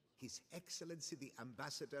edition, His Excellency the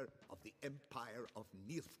Ambassador of the Empire of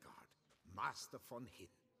Nilfgaard, Master von Hin.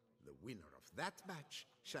 The winner of that match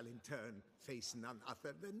shall in turn face none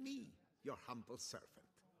other than me, your humble servant.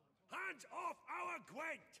 Hands off our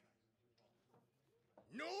Gwent!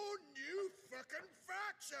 No new fucking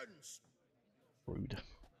factions! Rude.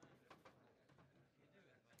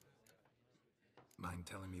 Mind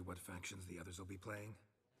telling me what factions the others will be playing?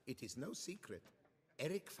 It is no secret.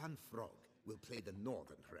 Eric van Frog will play the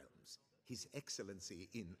Northern Realms. His Excellency,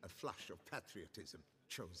 in a flush of patriotism,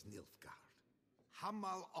 chose Nilfgaard.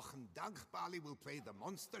 Hammal Ochendagbali will play the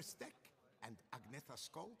Monster Deck, and Agnetha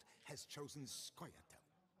Skolt has chosen Skoyatel.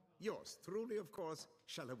 Yours truly, of course,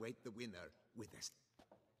 shall await the winner with us.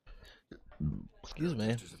 Excuse me.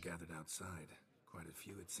 Protesters have gathered outside. Quite a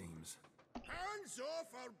few, it seems. Hands off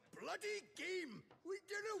our bloody game! We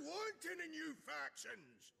didn't want any new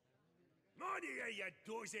factions! Money, you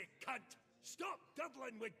dozy cunt! Stop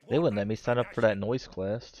doubling with... They wouldn't let me sign up for that noise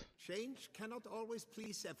quest. Change cannot always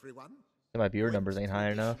please everyone. My viewer numbers ain't high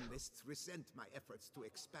enough. Traditionalists resent my efforts to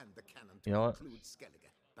expand the canon to You know what? include Skellige,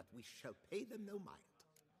 but we shall pay them no mind.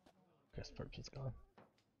 Guess Purps is gone.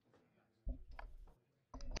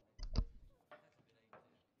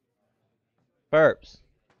 Purps.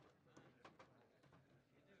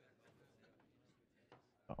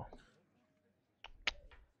 Oh.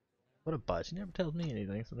 What a buzz. She never tells me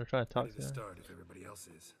anything, so they're trying to talk Ready to to her. start if everybody else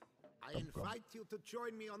is. I invite you to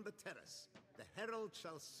join me on the terrace. The herald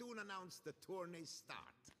shall soon announce the tourney's start.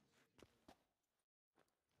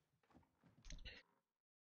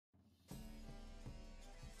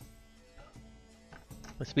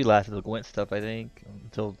 This will be last of the Gwent stuff, I think,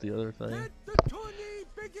 until the other thing. Let the tourney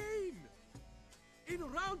begin! In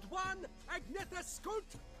round one, Agnetha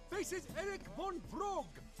Skolt faces Eric von Brog,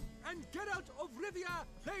 and Geralt of Rivia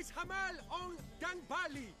plays Hamal on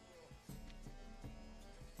Dangbali.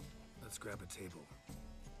 Let's grab a table.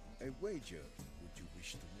 A wager would you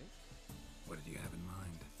wish to make? What did you have in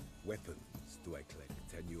mind? Weapons do I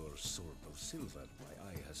collect, and your sword of silver my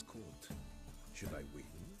eye has caught. Should I win,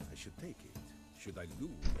 I should take it. Should I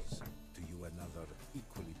lose, to you another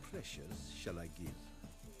equally precious shall I give.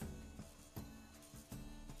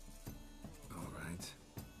 All right.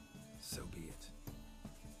 So be it.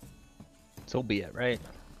 So be it, right?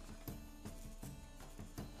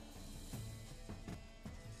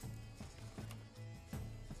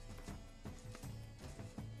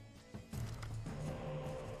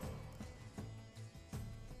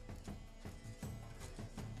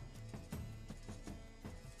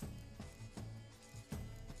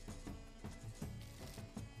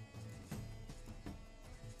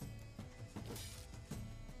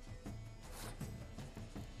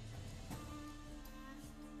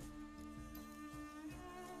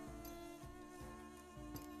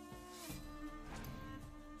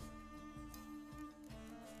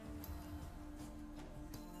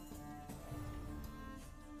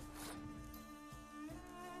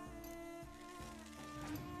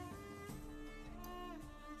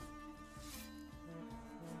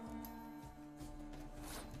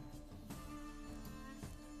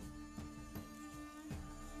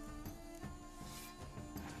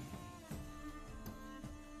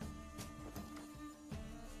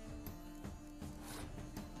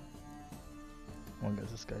 long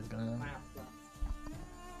as this guy's gone.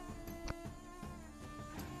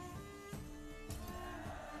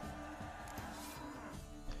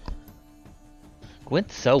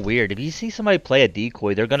 Gwent's so weird. If you see somebody play a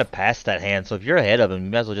decoy, they're gonna pass that hand. So if you're ahead of them, you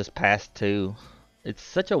might as well just pass too. It's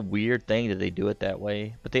such a weird thing that they do it that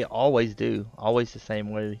way, but they always do. Always the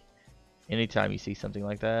same way. Anytime you see something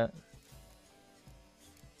like that,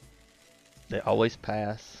 they always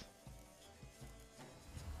pass.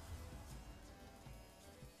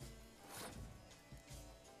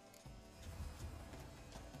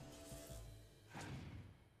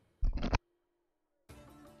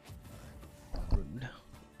 Rude.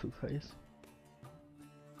 Poo face.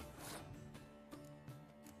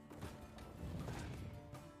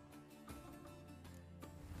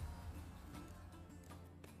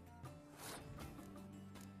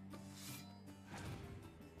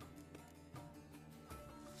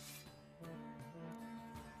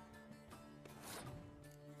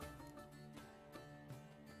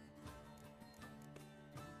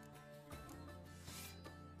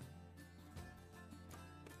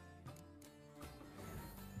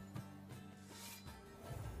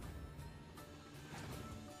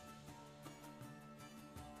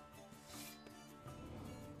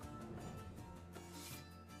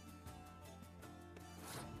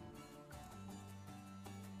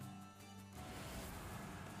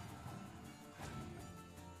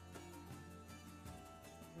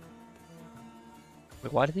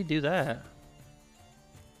 Wait, why did he do that?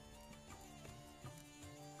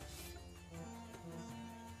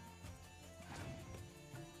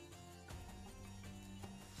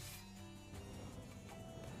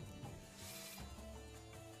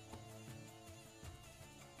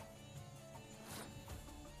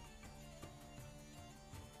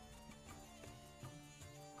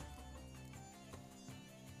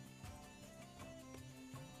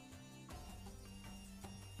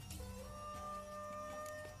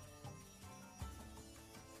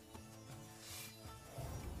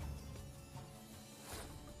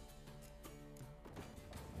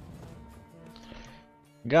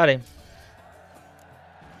 Got him.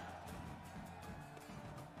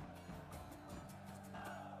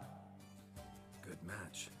 Good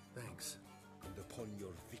match. Thanks. And upon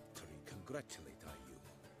your victory, congratulate I you.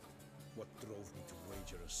 What drove me to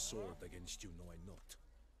wager a sword against you know I not.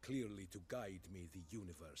 Clearly to guide me the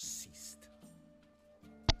universe ceased.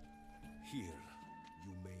 Here,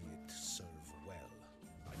 you may it serve well.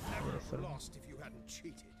 I never have lost if you hadn't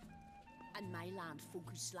cheated. And my land folk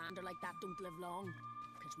who slander like that don't live long,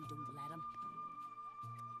 because we don't let them.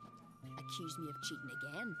 Accuse me of cheating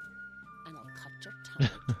again, and I'll cut your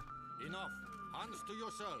tongue. Enough. Hands to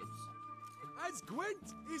yourselves. As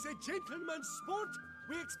Gwent is a gentleman's sport,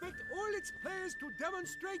 we expect all its players to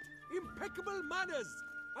demonstrate impeccable manners,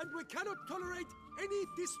 and we cannot tolerate any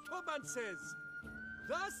disturbances.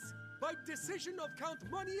 Thus, by decision of Count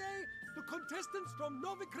Monnier, the contestants from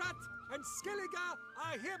Novigrad and Skellige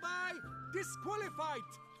are hereby disqualified.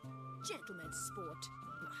 Gentlemen's sport.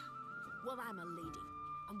 Well, I'm a lady,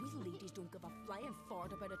 and we ladies don't give a flying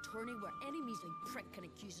fart about a tourney where any measly prick can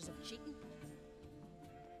accuse us of cheating.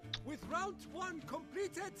 With round one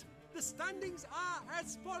completed, the standings are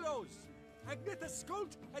as follows. Agneta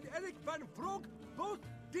Skolt and Eric van Vrog both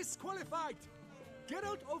disqualified.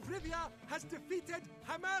 Geralt of Rivia has defeated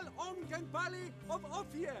Hamal Onganbali of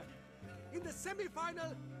Ophir. In the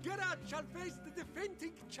semi-final, Geralt shall face the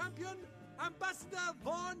defending champion, Ambassador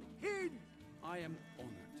Von Hinn. I am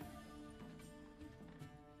honored.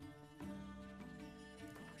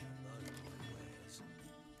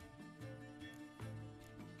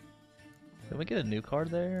 Did we get a new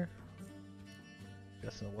card there?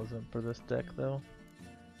 Guessing it wasn't for this deck though.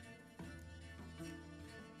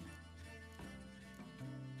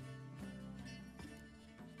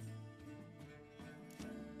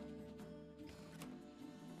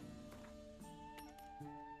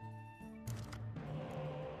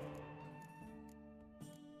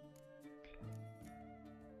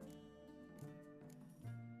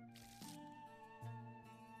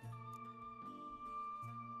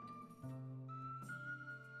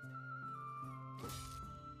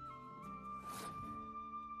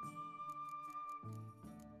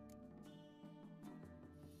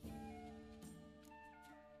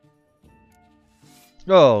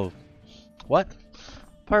 Oh, what?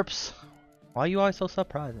 Perps, why are you always so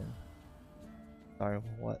surprising? Sorry,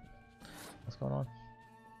 what? What's going on?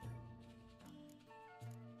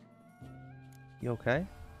 You okay?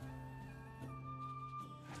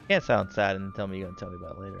 You can't sound sad and tell me you're gonna tell me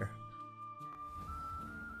about it later.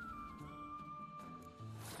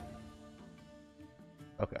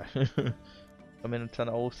 Okay. I'm in a ton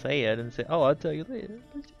of old sad and say, oh, I'll tell you later.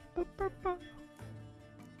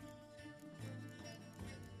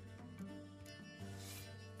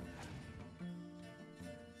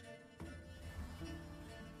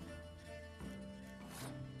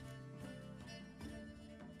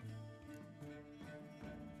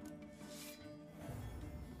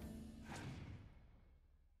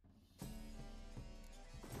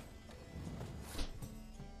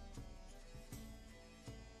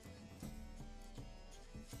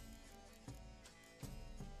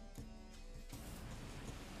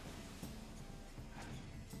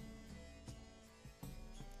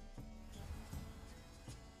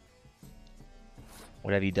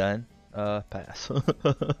 What have you done? Pass.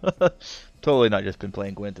 Totally not just been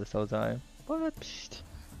playing Gwent this whole time. What? Psst.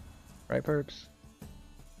 Right, perps?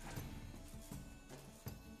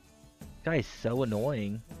 Guy's so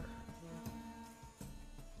annoying.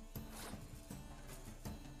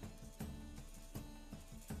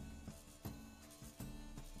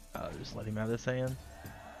 Oh, just let him have this hand.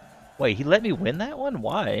 Wait, he let me win that one?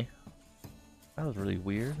 Why? That was really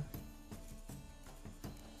weird.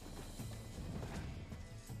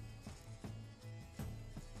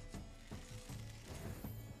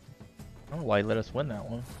 I don't know why he let us win that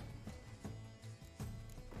one.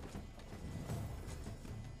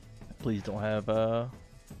 Please don't have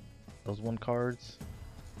those one cards.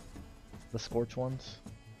 The Scorch ones.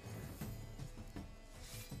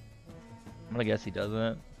 I'm gonna guess he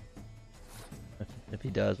doesn't. If he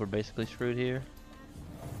does, we're basically screwed here.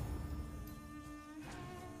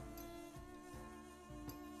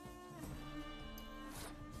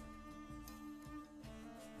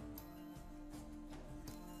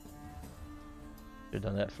 Should've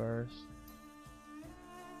done that first.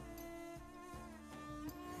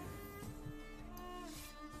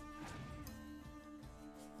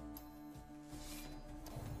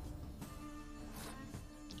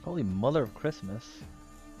 Holy mother of Christmas.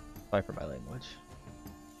 Sorry for my language.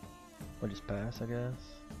 Or just pass, I guess.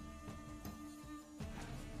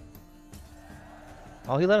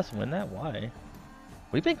 Oh, he let us win that? Why?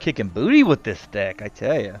 We've been kicking booty with this deck, I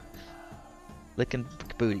tell ya. Licking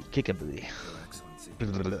booty, kicking booty. Your Excellency,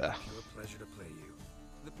 a pleasure to play you.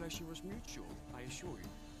 The pleasure was mutual, I assure you.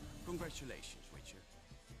 Congratulations, Witcher.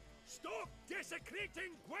 Stop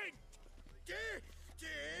desecrating Gwent! Death to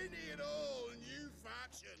any and all new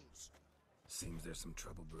factions! Seems there's some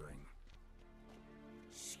trouble brewing.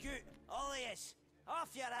 Scoot, all of yous, off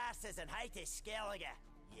your asses and hide to Skellige.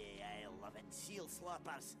 Yeah, I love it, seal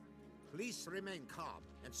slappers. Please remain calm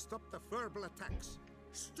and stop the verbal attacks.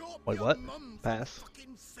 Stop Wait, your what? mum Pass.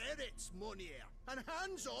 fucking ferrets, Monier, and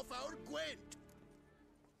hands off our Gwent.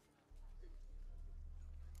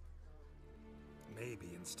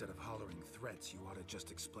 Maybe instead of hollering threats, you ought to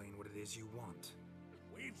just explain what it is you want.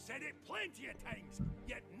 We've said it plenty of times,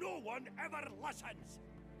 yet no one ever listens.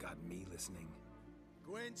 Got me listening.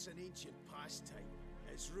 Gwent's an ancient pastime.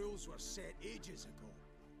 Its rules were set ages ago.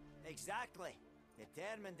 Exactly.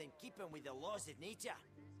 Determined in keeping with the laws of nature.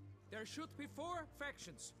 There should be 4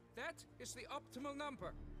 factions. That is the optimal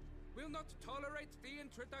number. We'll not tolerate the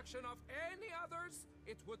introduction of any others.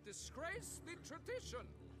 It would disgrace the tradition.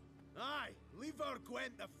 Aye, leave our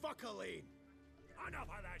Gwent the fuck alone. Enough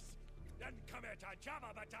of this. Didn't come here to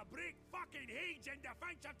jabber, but to break fucking heads in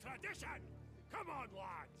defense of tradition. Come on,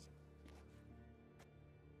 lads.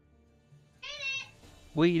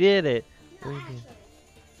 We did it! We did.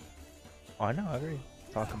 Oh, I know, I agree.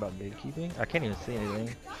 Talk about gatekeeping. I can't even see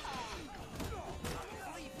anything.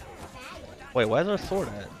 Wait, why is there a sword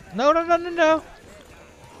at? No, no, no, no, no!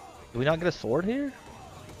 Do we not get a sword here?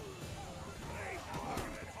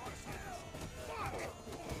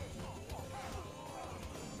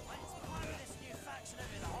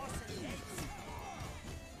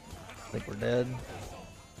 I think we're dead.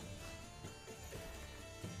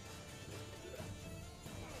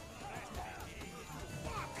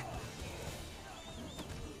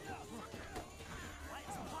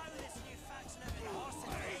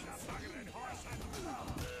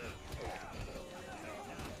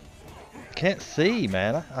 Can't see,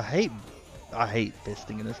 man. I hate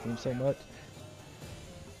fisting in this game so much.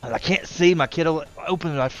 I can't see my kiddo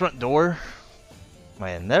opening my front door.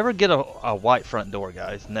 Man, never get a white front door,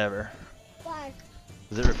 guys. Never. Why?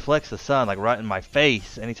 Because it reflects the sun like right in my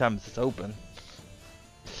face anytime it's open.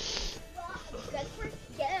 Good for you.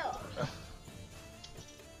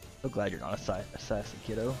 So glad you're not a sassy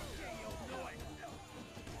kiddo.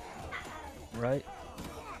 Right?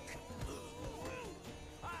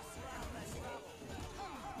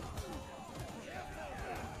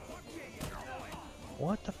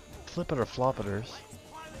 What the flip it or flop-iters?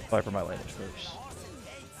 Sorry for my language first.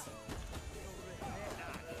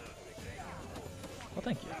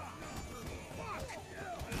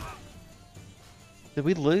 Did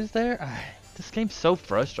we lose there? This game's so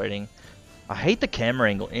frustrating. I hate the camera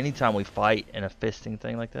angle anytime we fight in a fisting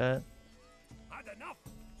thing like that. Had enough?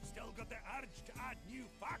 Still got the urge to add new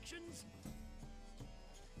factions?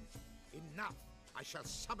 Enough! I shall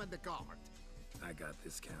summon the guard. I got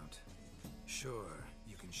this, Count. Sure,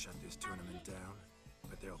 you can shut this tournament down,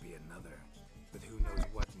 but there'll be another, with who knows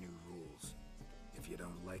what new rules. If you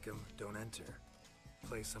don't like them, don't enter.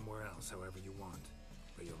 Play somewhere else however you want,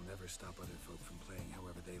 but you'll never stop other folk from playing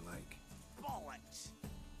however they like. Bollocks!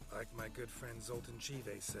 Like my good friend Zoltan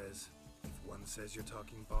Chive says, if one says you're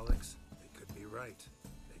talking bollocks, they could be right,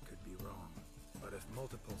 they could be wrong. But if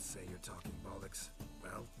multiples say you're talking bollocks,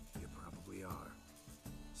 well, you probably are.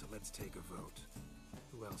 So let's take a vote.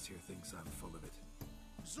 Who else here thinks I'm full of it?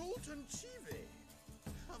 Zoltan Chive!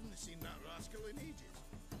 Haven't seen that rascal in ages.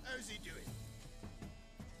 How's he doing?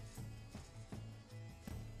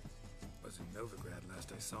 Was in Novigrad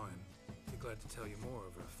last I saw him. Be glad to tell you more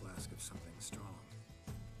over a flask of something strong.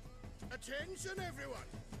 Attention, everyone!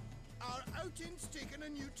 Our outing's taken a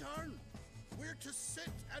new turn. We're to sit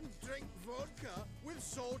and drink vodka with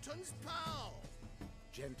Zoltan's pal.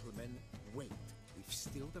 Gentlemen, wait. We've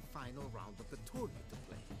still the final round of the tournament to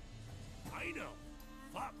play. I know.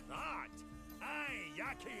 Fuck that. I,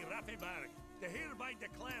 Yaki Raffiberg, to hereby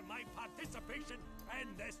declare my participation in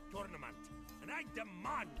this tournament. And I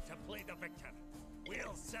demand to play the victor.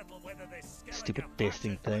 We'll settle whether this Stupid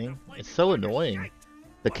fisting thing. It's so annoying.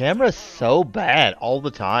 The camera's so bad all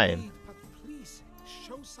the time. But please,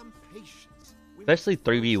 show some patience. Especially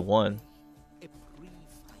 3v1.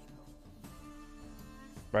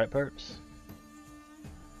 Right, Perps?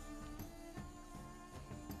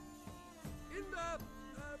 In the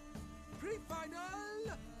pre-final,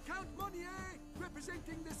 Count Monnier,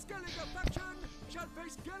 representing the Skellige faction, shall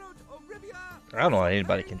face Geralt of Rivia. I don't know how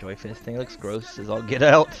anybody can enjoy fisting. It looks gross as all get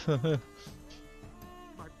out. My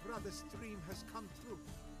brother's dream has come true.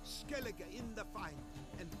 Skellige in the final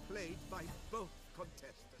and played by both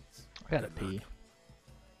contestants. I gotta pee.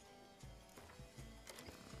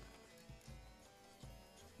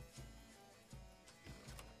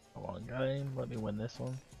 Come on, game. Let me win this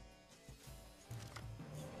one.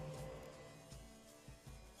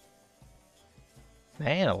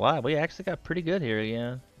 Man, alive. We actually got pretty good here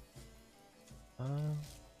again.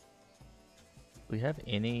 We have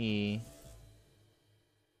any?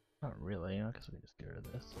 Not really. I guess we can just get rid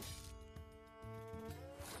of this.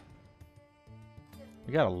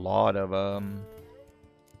 We got a lot of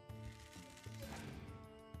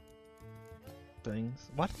things.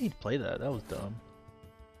 Why did he play that? That was dumb.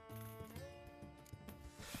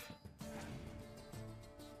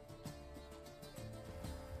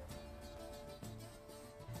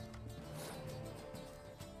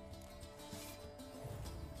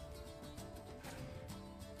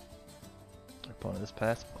 Opponent this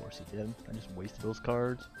pass, of course he did. I just wasted those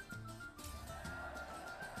cards.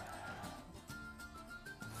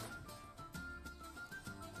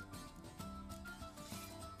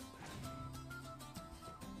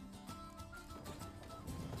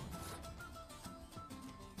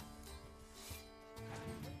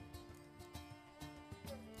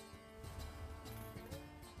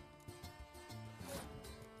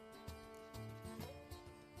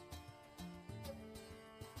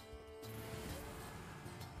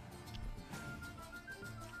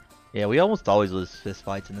 Yeah, we almost always lose fist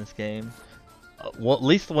fights in this game. Well, at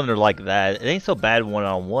least when they're like that. It ain't so bad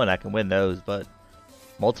one-on-one, I can win those, but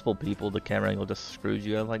multiple people, the camera angle just screws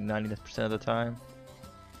you up like 90% of the time.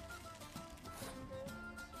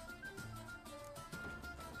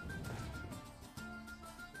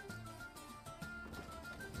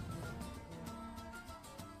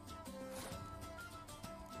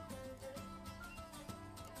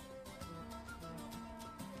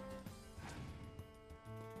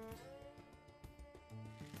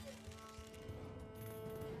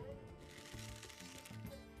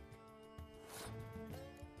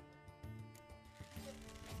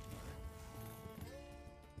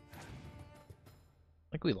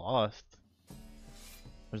 I think we lost.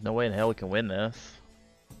 There's no way in hell we can win this.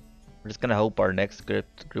 We're just gonna hope our next group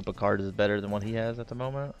of cards is better than what he has at the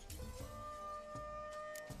moment.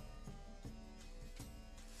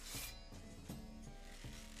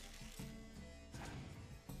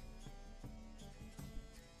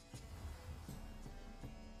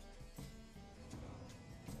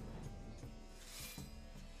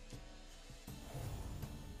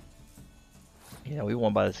 Yeah, we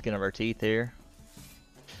won by the skin of our teeth here.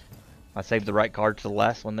 I saved the right card to the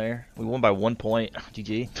last one there. We won by 1 point.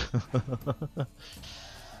 GG.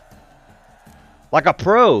 Like a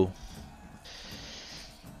pro.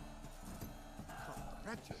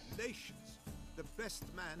 Congratulations. The best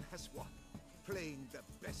man has won, playing the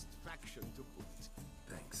best faction to boot.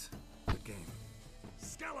 Thanks. Good game.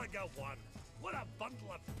 Skellige won. What a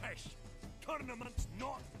bundle of pish. Tournament's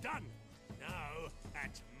not done. Now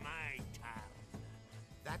it's my turn.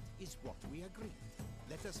 That is what we agreed.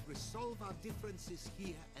 Let us resolve our differences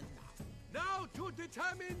here and now. Now to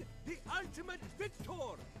determine the ultimate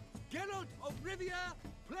victor. Geralt of Rivia,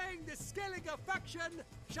 playing the Skellige faction,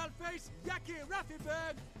 shall face Yaki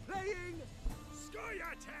Raffiberg, playing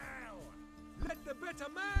Scoia'tael. Let the better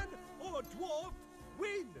man or dwarf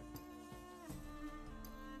win.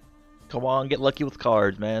 Come on, get lucky with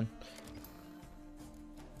cards, man.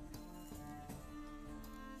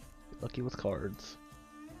 Get lucky with cards.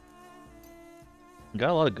 Got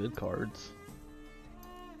a lot of good cards.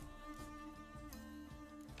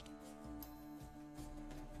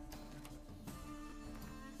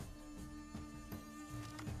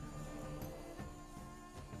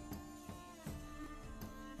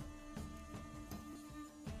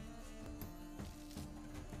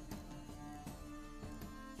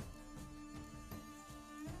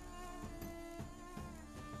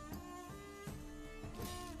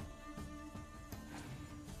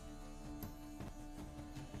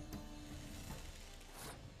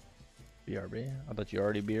 BRB? I thought you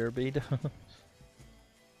already BRB'd.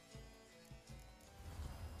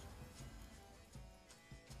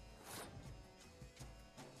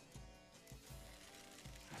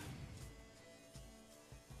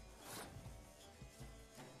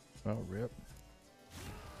 Oh, rip.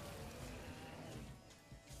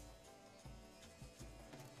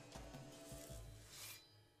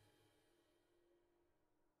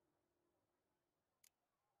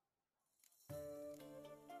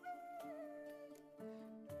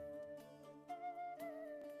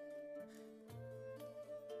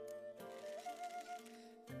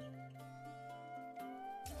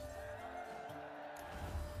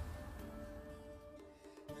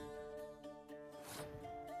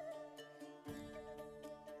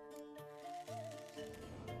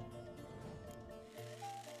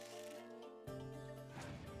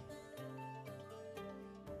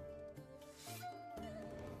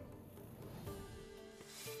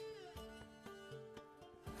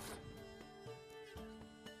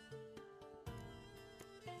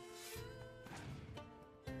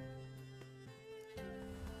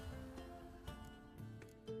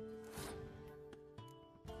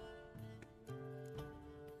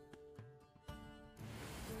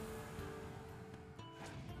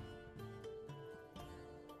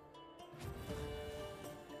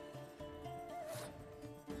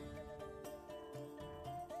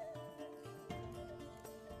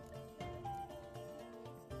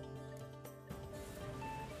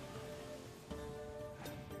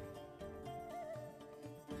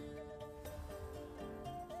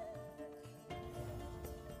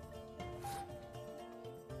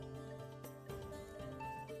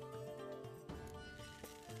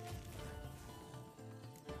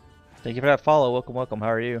 Thank you for that follow. Welcome, welcome. How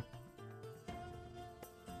are you?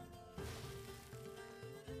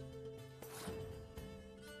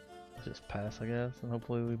 Just pass, I guess, and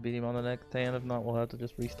hopefully we beat him on the next hand. If not, we'll have to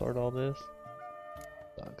just restart all this.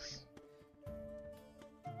 Sucks.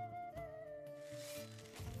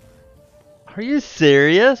 Are you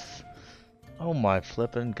serious? Oh my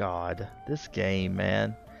flippin' god. This game,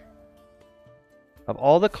 man. Of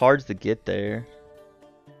all the cards to get there.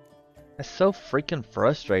 That's so freaking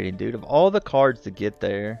frustrating, dude. Of all the cards to get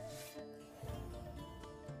there.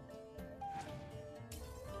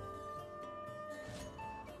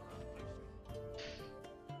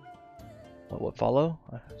 What follow?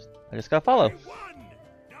 I just got follow.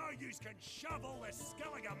 Now you can shovel the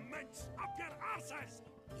Skellige mints up your arses.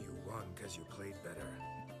 You won because you played better.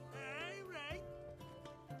 Right.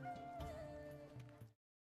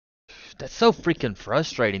 That's so freaking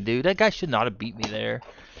frustrating, dude. That guy should not have beat me there.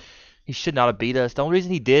 He should not have beat us. The only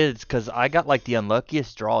reason he did is because I got like the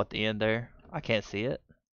unluckiest draw at the end there. I can't see it.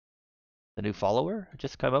 The new follower? It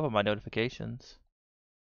just came up on my notifications.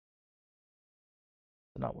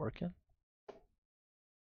 It's not working.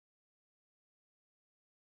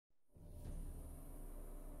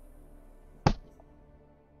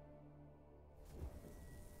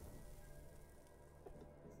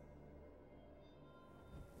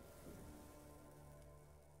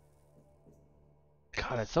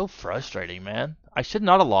 God, it's so frustrating, man. I should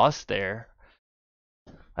not have lost there.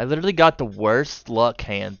 I literally got the worst luck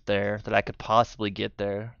hand there that I could possibly get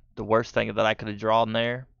there. The worst thing that I could have drawn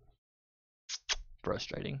there.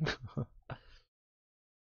 Frustrating.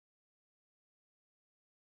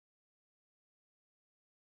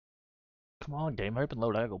 Come on, game. Hurry up and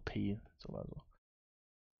load. I gotta go pee. So might as well.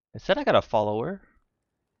 It said I got a follower.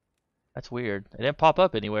 That's weird. It didn't pop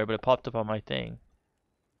up anywhere, but it popped up on my thing.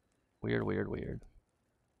 Weird, weird, weird.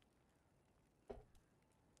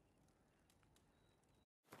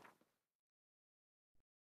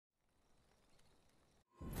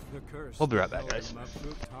 The curse We'll be right back, that held guys. them up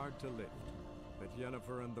proved hard to lift, but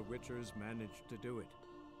Yennefer and the Witchers managed to do it.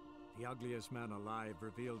 The ugliest man alive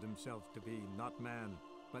revealed himself to be not man,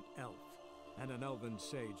 but elf, and an elven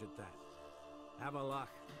sage at that. Avalach,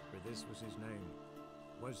 for this was his name,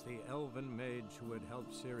 was the elven mage who had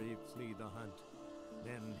helped Ciri flee the hunt,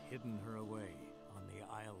 then hidden her away on the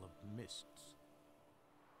Isle of Mists.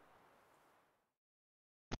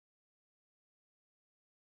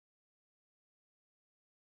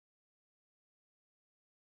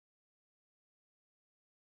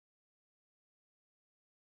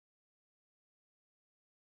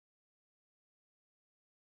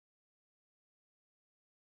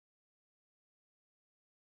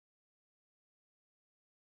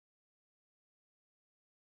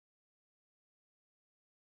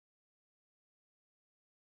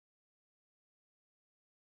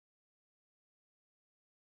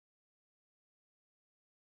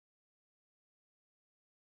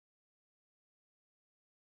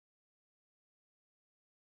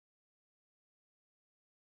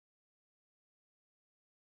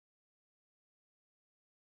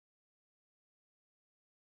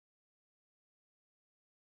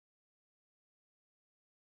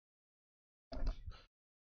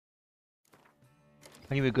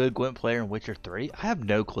 Are you a good Gwent player in Witcher 3? I have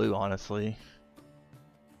no clue, honestly.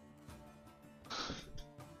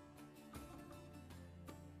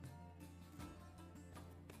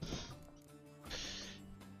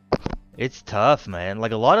 It's tough, man.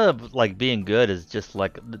 Like a lot of like being good is just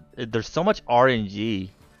like there's so much RNG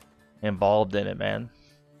involved in it, man.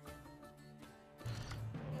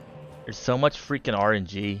 There's so much freaking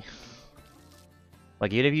RNG.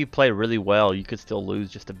 Like even if you play really well, you could still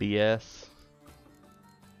lose just to BS.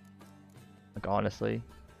 Like honestly.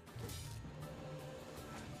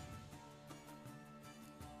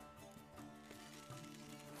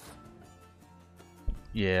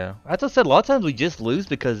 Yeah, as I said, a lot of times we just lose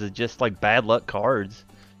because it's just like bad luck cards.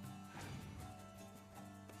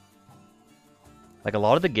 Like a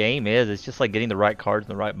lot of the game it's just like getting the right cards in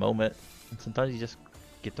the right moment. And sometimes you just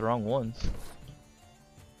get the wrong ones.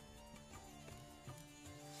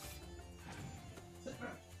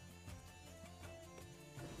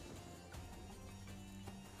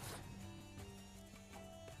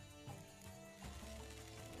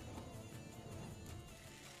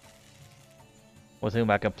 With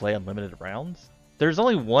whom I can play unlimited rounds? There's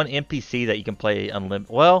only one NPC that you can play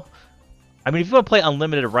unlimited. Well, I mean, if you want to play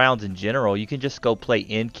unlimited rounds in general, you can just go play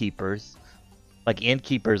innkeepers. Like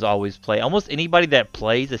innkeepers always play. Almost anybody that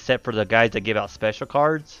plays, except for the guys that give out special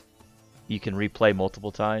cards, you can replay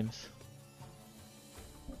multiple times.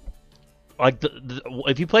 Like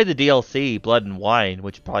if you play the DLC Blood and Wine,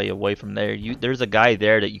 which is probably away from there, there's a guy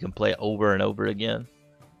there that you can play over and over again.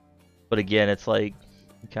 But again, it's like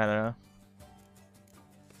kind of.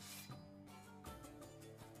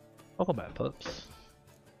 Welcome back, pups.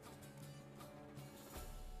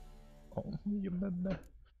 Oh, you remember?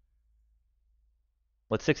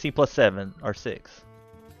 What's 16 plus 7 or 6?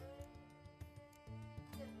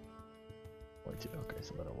 22. Okay,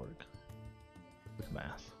 so that'll work. With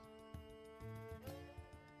math.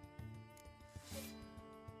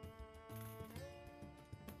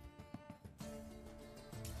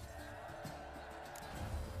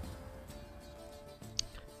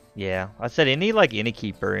 Yeah, I said any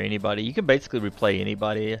keeper or anybody. You can basically replay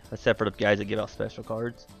anybody except for the guys that give out special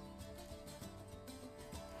cards.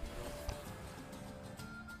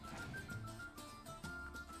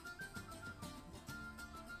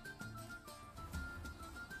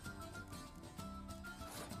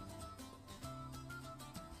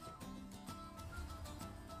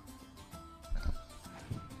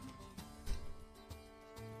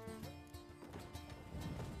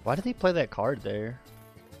 Why did he play that card there?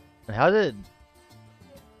 And how did...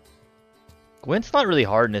 Gwent's not really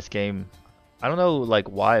hard in this game. I don't know like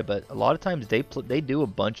why, but a lot of times they do a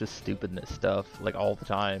bunch of stupidness stuff like all the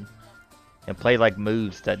time. And play like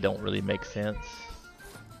moves that don't really make sense.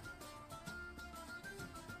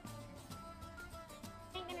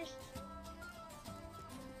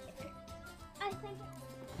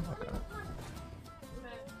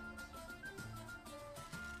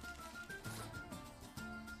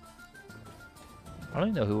 I don't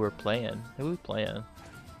even know who we're playing. Who are we playing? It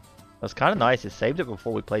was kind of nice. It saved it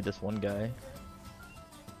before we played this one guy.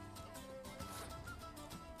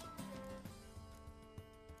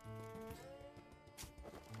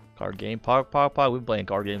 Card game. We've been playing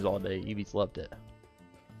card games all day. Evie's loved it.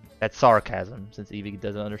 That's sarcasm, since Evie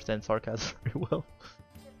doesn't understand sarcasm very well.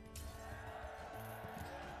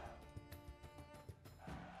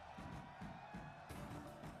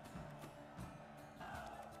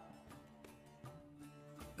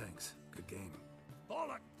 Thanks. Good game.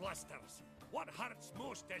 Bollock blusters. What hurts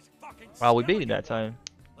most is fucking Wow, we beat him Skellige. that time.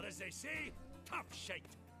 Or as they say, tough shite.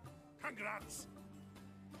 Congrats.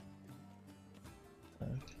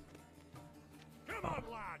 Come on,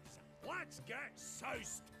 lads. Let's get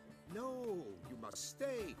soused. No, you must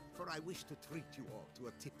stay, for I wish to treat you all to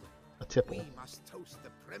a tipple. A tipple. We must toast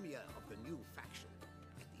the premier of the new faction.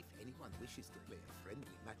 And if anyone wishes to play a friendly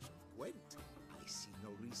match of Gwent, I see no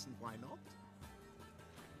reason why not.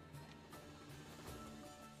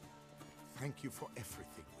 Thank you for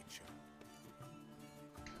everything, Witcher.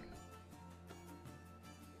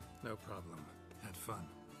 No problem. Had fun.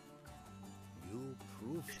 You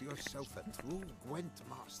proved yourself a true Gwent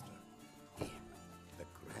master. Here, the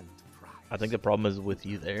grand prize. I think the problem is with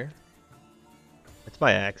you there. It's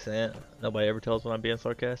my accent. Nobody ever tells when I'm being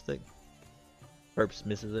sarcastic. Perps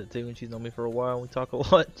misses it too, and she's known me for a while. We talk a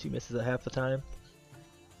lot. She misses it half the time.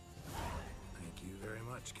 Thank you very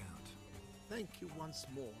much, Count. Thank you once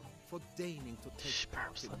more for deigning to take Shh,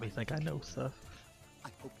 part Perps, in let me my think I know vacation. stuff. I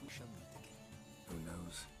hope we shall meet again. Who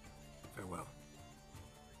knows? Farewell.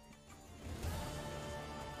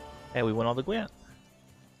 Hey, we went on the Gwent.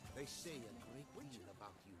 They say a great deal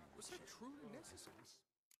about you. Was that truly necessary?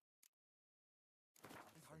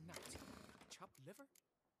 And her nuts. Chopped liver?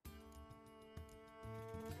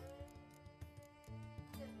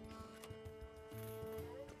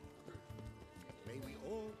 May we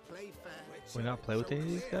all play fair. We not play with any of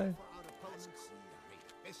these guys? For our opponents, may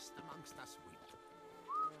the best amongst us win.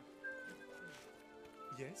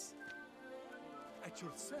 Yes. At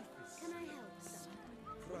your service. Can I help, sir?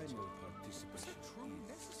 Primal Was participation that truly is,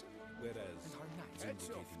 necessary? whereas And her nuts.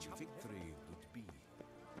 vindicating victory would be.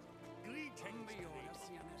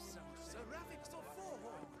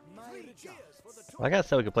 I gotta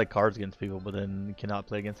say we could play cards against people, but then you cannot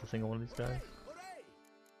play against a single one of these guys.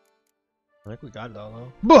 I think we got it all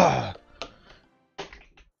though. Bah!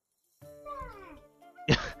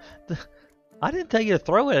 I didn't tell you to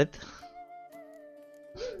throw it.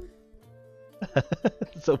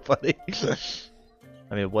 So funny.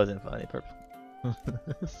 I mean, it wasn't funny.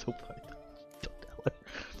 It's so funny. Don't tell her.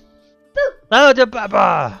 Oh, the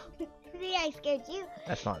baba! See, I scared you.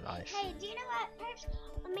 That's not nice. Hey, do you know what, Perps?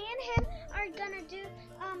 Me and him are gonna do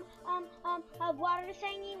a water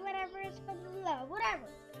thingy, whatever it's called, whatever.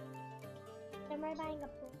 Am I buying a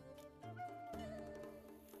pool?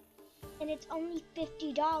 And it's only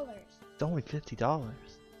 $50. It's only $50. Wait,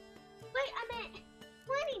 I meant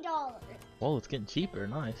 $20. Well, it's getting cheaper.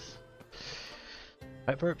 Nice.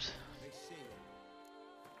 Right, Perps?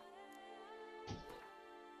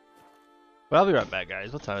 Well, I'll be right back,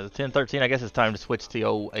 guys. What time is it? 10:13. I guess it's time to switch to the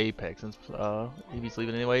old Apex since Evie's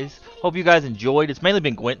leaving anyways. Hope you guys enjoyed. It's mainly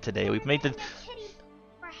been Gwent today. We've made the...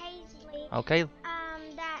 For Hazley. Okay.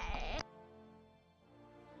 That...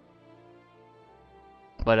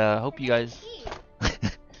 But hope you guys...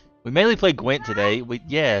 We mainly played Gwent today.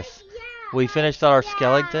 Yes. We finished our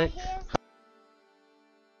Skellige deck.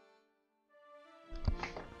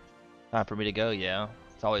 Time for me to go, yeah.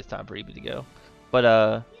 It's always time for Evie to go.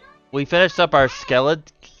 But we finished up our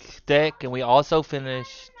Skellige deck, and we also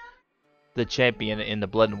finished the champion in the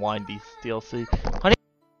Blood and Wine DLC. Honey.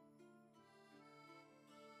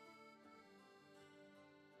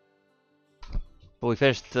 But we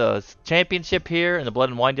finished the championship here in the Blood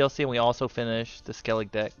and Wine DLC, and we also finished the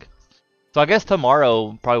Skellige deck. So I guess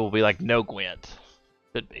tomorrow probably will be like no Gwent.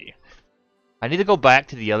 Should be. I need to go back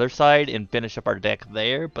to the other side and finish up our deck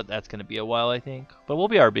there, but that's going to be a while, I think. But we'll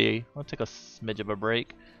be RB. I'll take a smidge of a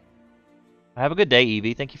break. Have a good day,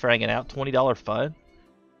 Evie. Thank you for hanging out. $20 fun.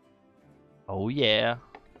 Oh, yeah.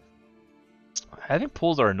 Having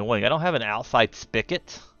pools are annoying. I don't have an outside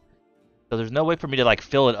spigot. So there's no way for me to like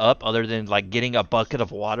fill it up other than like getting a bucket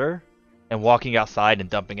of water and walking outside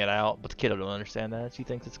and dumping it out. But the kiddo don't understand that. She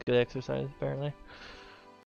thinks it's good exercise, apparently.